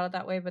thought about it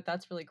that way, but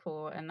that's really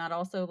cool, and that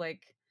also,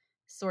 like,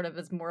 sort of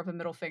as more of a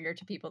middle finger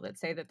to people that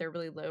say that they're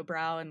really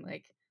lowbrow and,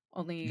 like,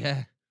 only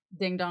Yeah,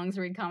 ding dongs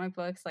read comic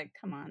books, like,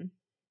 come on.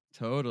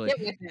 totally. Get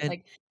with it, And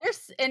like,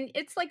 and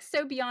it's, like,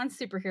 so beyond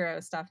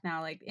superhero stuff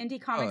now, like,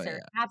 indie oh comics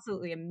are yeah,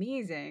 absolutely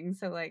amazing,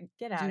 so, like,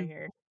 get out of dude,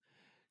 here.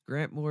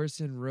 Grant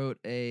Morrison wrote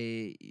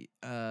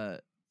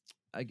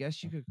I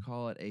guess you could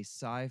call it a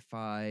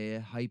sci-fi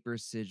hyper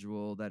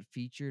sigil that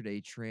featured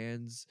a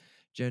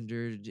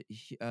transgendered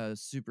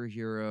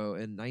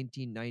superhero in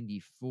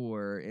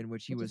 1994, in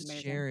which he Which is was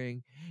amazing.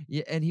 sharing,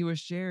 yeah, and he was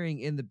sharing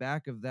in the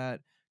back of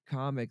that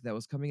comic that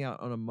was coming out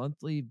on a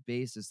monthly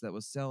basis that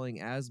was selling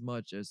as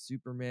much as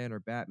Superman or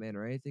Batman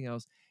or anything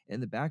else.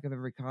 In the back of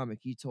every comic,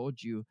 he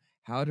told you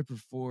how to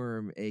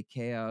perform a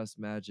chaos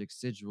magic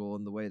sigil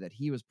in the way that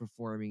he was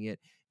performing it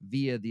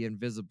via the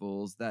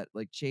invisibles that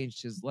like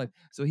changed his life.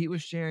 So he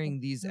was That's sharing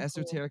these so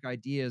cool. esoteric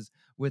ideas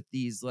with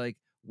these like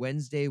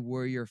Wednesday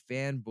Warrior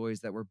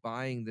fanboys that were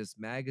buying this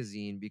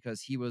magazine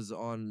because he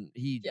had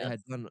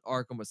Yes. done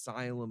Arkham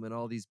Asylum and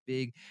all these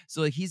big,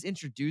 so like he's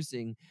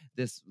introducing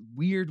this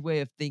weird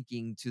way of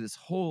thinking to this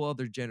whole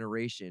other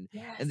generation.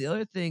 And the Yes.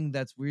 other thing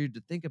that's weird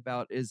to think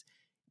about is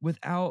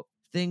without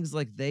things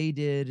like they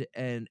did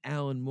and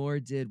Alan Moore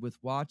did with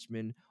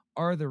Watchmen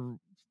are the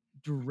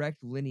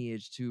direct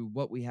lineage to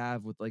what we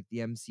have with like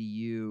the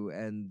MCU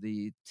and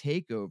the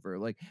takeover.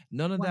 Like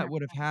none of that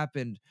would have 100%.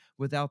 happened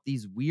without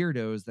these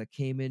weirdos that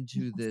came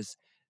into Yes. this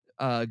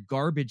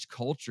garbage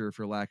culture,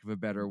 for lack of a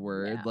better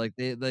word. Yeah, Like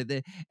they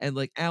and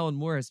like Alan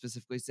Moore has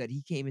specifically said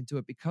he came into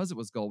it because it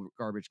was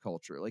garbage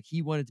culture. Like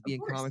he wanted to be of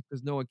in course. comics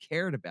because no one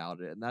cared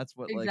about it. And that's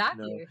what like,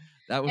 Exactly.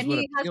 that was And what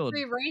he has appealed.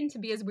 free reign to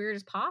be as weird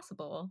as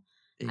possible.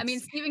 I mean,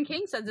 Stephen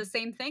King says the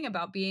same thing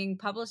about being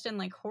published in,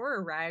 like,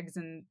 horror rags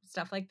and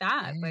stuff like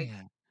that. Like,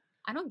 Yeah.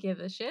 I don't give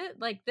a shit.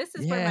 Like, this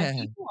is where my Yeah.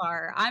 people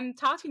are. I'm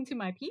talking to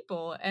my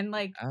people, and,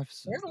 like,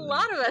 there's a Absolutely.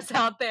 lot of us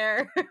out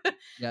there.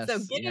 So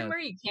Yes. get in Yes. where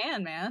you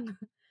can, man.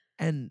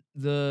 And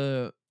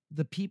the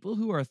people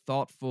who are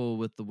thoughtful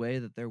with the way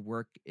that their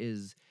work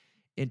is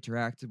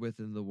interacted with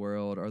in the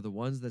world are the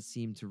ones that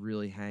seem to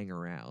really hang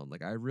around.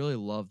 Like I really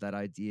love that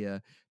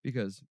idea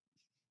because,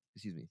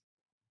 excuse me,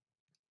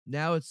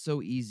 now it's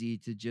so easy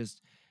to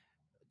just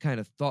kind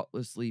of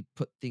thoughtlessly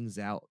put things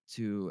out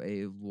to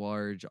a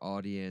large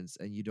audience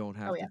and you don't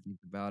Oh, have to yeah. think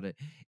about it.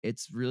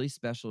 It's really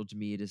special to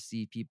me to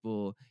see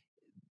people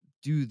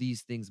do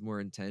these things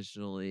more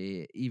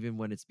intentionally, even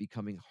when it's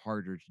becoming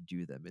harder to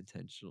do them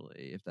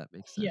intentionally, if that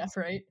makes Yeah, sense.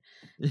 right.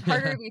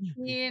 Harder Yeah. to be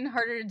seen,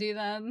 harder to do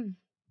them.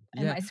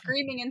 Am Yeah, I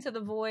screaming into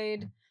the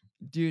void?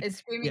 dude. Is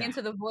screaming Yeah.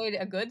 into the void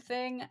a good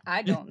thing?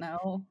 I don't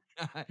know.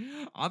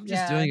 I'm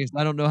just Yeah, doing it 'cause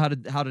I don't know how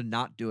to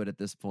not do it at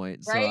this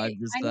point. So right? I'm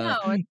just I know,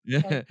 it's like,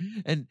 yeah.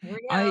 And here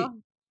we I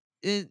go.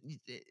 it,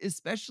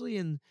 especially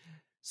in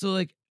so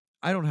like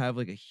I don't have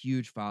like a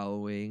huge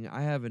following.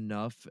 I have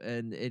enough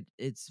and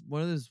it's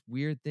one of those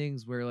weird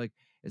things where like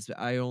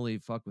I only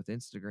fuck with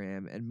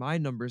Instagram and my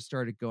numbers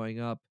started going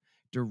up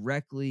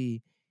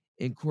directly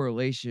in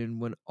correlation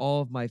when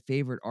all of my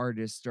favorite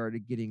artists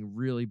started getting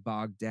really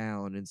bogged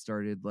down and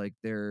started like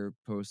their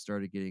posts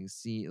started getting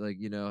seen, like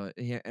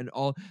and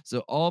all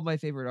of my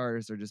favorite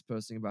artists are just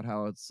posting about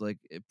how it's like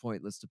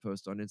pointless to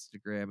post on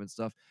Instagram and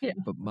stuff, Yeah.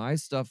 but my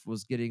stuff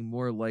was getting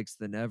more likes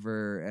than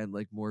ever and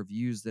like more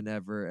views than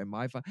ever and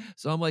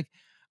so I'm like,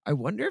 I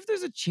wonder if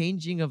there's a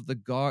changing of the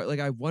guard. Like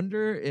I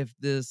wonder if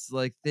this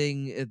like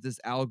thing, if this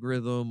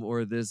algorithm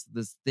or this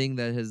thing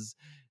that has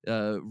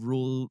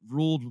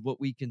ruled what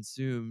we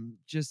consume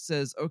just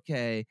says,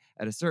 okay,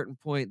 at a certain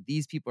point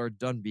these people are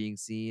done being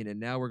seen and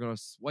now we're going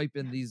to swipe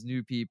in these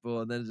new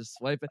people and then just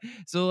swipe it.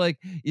 So like,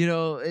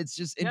 it's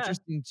just Yeah.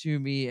 interesting to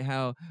me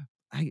how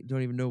I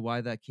don't even know why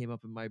that came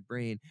up in my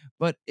brain,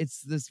 but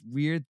it's this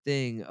weird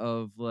thing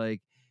of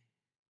like,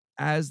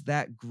 as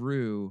that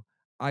grew,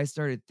 I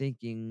started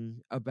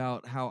thinking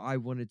about how I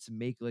wanted to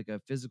make like a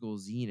physical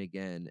zine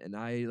again. And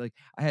I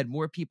had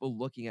more people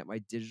looking at my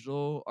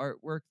digital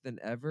artwork than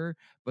ever,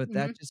 but Mhm.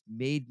 that just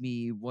made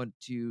me want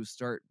to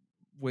start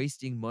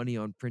wasting money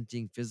on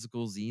printing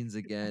physical zines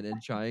again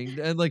and trying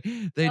and like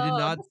they did Oh,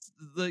 not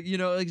like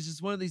like it's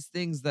just one of these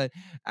things that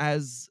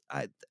as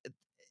I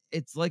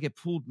it's like it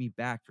pulled me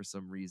back for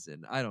some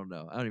reason. I don't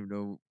know. I don't even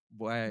know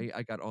why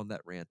I got on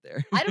that rant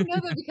there. I don't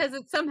know, but because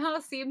it somehow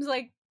seems,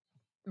 like,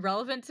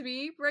 relevant to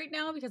me right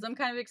now because I'm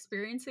kind of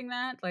experiencing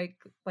that, like,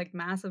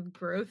 massive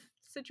growth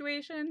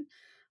situation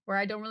where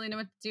I don't really know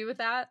what to do with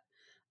that.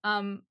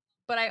 Um,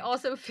 but I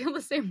also feel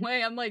the same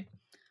way. I'm like,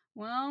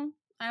 well,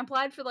 I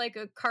applied for, like,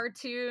 a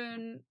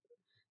cartoon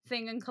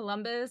thing in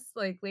Columbus,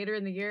 like, later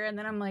in the year, and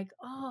then I'm like,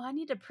 "Oh, I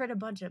need to print a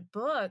bunch of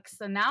books."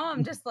 So now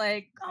I'm just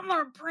like, "I'm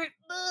gonna print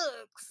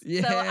books."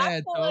 So I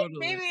Yeah, feel like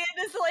totally.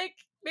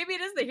 maybe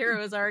it is the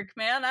hero's arc,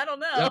 man, I don't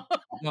Yep. know.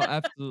 No,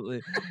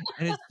 absolutely.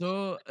 And it's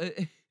so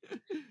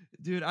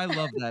dude, I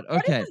love that.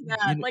 What Okay, is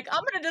that? Like,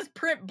 I'm gonna just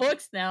print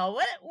books now.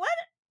 What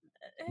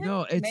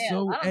no, it's man,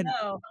 so I don't and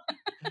know.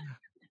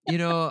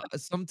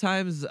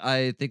 Sometimes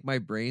I think my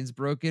brain's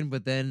broken,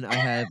 but then I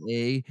have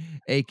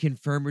a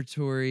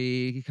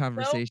confirmatory Nope.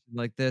 conversation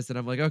like this, and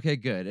I'm like, "Okay,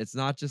 good. It's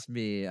not just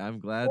me. I'm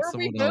glad Or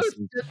we someone else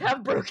both is." just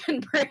have broken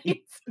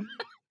brains.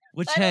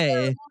 Which, I don't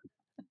hey, know.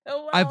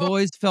 Oh, I've well.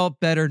 always felt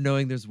better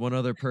knowing there's one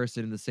other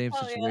person in the same Oh,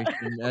 yeah.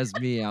 situation as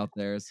me out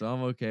there, so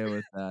I'm okay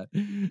with that.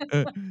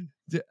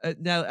 Uh,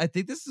 Now I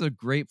think this is a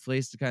great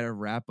place to kind of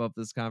wrap up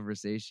this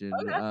conversation.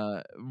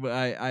 Okay.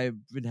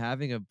 I've been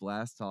having a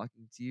blast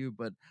talking to you,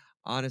 but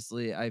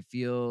honestly, I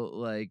feel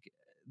like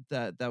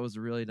that was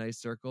a really nice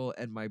circle,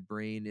 and my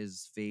brain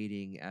is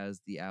fading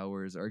as the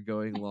hours are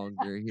going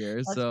longer here,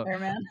 That's so fair,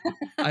 man.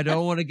 I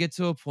don't wanna get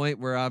to a point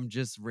where I'm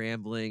just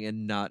rambling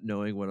and not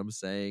knowing what I'm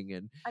saying,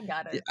 and I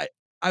got yeah, it.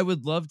 I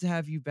would love to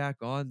have you back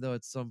on, though,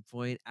 at some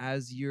point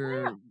as Oh,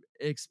 yeah. you're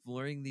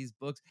exploring these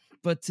books,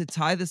 but to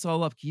tie this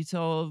all up, can you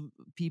tell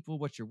people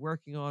what you're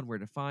working on, where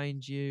to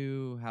find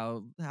you,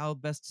 how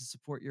best to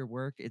support your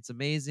work? It's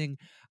amazing.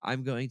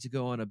 I'm going to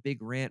go on a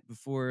big rant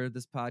before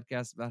this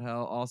podcast about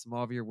how awesome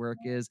all of your work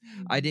is.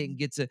 I didn't Mm.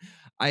 get to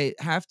I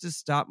have to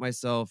stop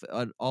myself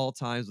at all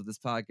times with this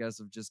podcast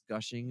of just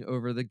gushing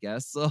over the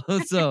guests.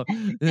 So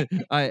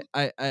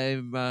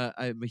I'm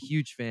a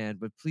huge fan,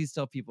 but please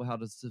tell people how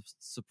to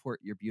support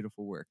your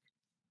beautiful work.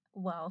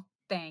 Well,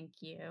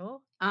 thank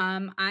you.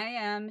 I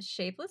am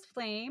Shapeless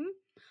Flame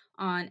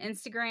on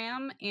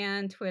Instagram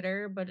and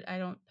Twitter, but I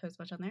don't post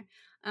much on there.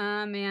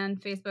 And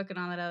Facebook and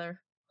all that other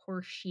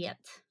horse shit.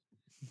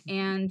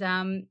 And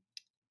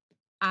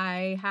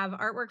I have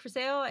artwork for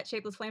sale at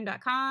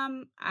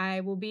shapelessflame.com. I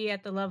will be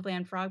at the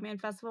Loveland Frogman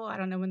Festival. I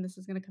don't know when this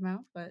is going to come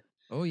out, but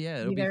Oh yeah,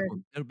 I'll be there.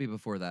 it'll be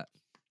before that.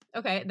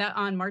 Okay, that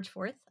on March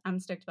 4th. I'm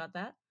stoked about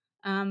that.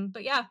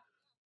 But yeah,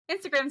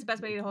 Instagram's the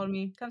best way to get a hold of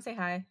me. Come say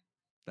hi.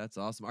 That's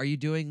awesome. Are you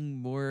doing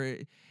more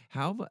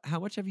how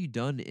much have you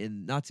done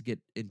in, not to get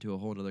into a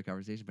whole nother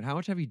conversation, but how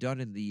much have you done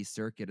in the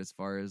circuit as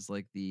far as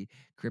like the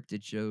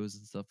cryptid shows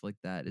and stuff like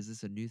that? Is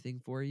this a new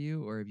thing for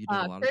you, or have you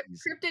done a lot of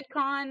these? Cryptid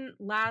Con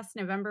last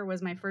November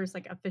was my first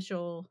like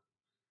official,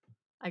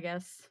 I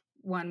guess,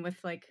 one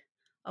with like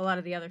a lot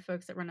of the other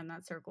folks that run in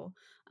that circle.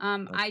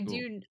 That's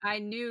cool. I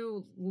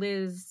knew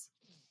Liz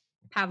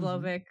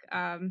Mhm.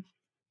 Pavlovic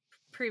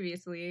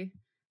previously.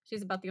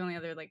 She's about the only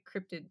other like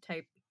cryptid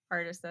type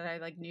artist that I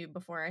like knew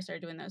before I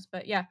started doing those.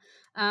 But yeah,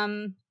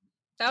 um,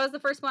 that was the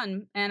first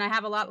one, and I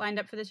have a lot lined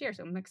up for this year,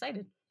 so I'm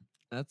excited.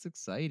 That's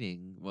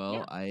exciting. Yeah,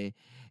 Well,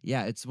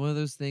 yeah, it's one of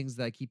those things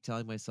that I keep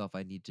telling myself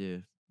I need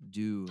to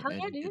do hell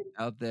yeah, and get dude.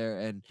 out there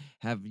and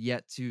have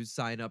yet to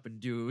sign up and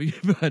do,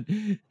 but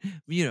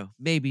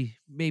maybe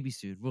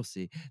soon. We'll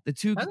see. The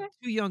Okay.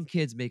 two young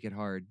kids make it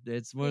hard.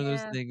 It's one of those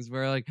Yeah, things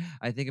where like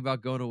I think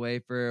about going away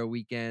for a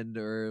weekend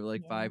or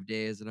like yeah, 5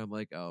 days, and I'm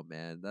like, oh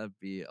man, that'd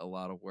be a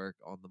lot of work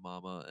on the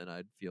mama, and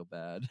I'd feel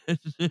bad.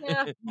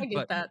 yeah. I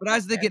get that. But That's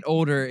as they fair. get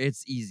older,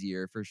 it's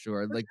easier for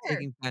sure. For Like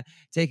sure.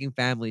 taking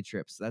family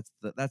trips.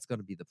 That's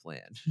gonna be the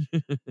plan.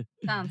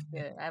 Sounds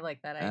good. I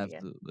like that idea.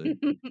 Absolutely.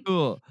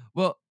 Cool.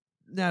 Well,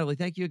 Natalie,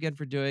 thank you again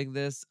for doing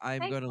this. I'm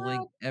Thanks, gonna link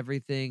love.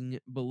 everything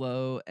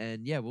below,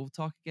 and yeah, we'll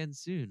talk again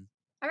soon.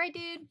 All right,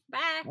 dude.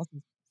 Bye.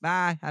 Awesome.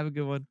 Bye. Have a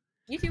good one.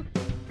 You too.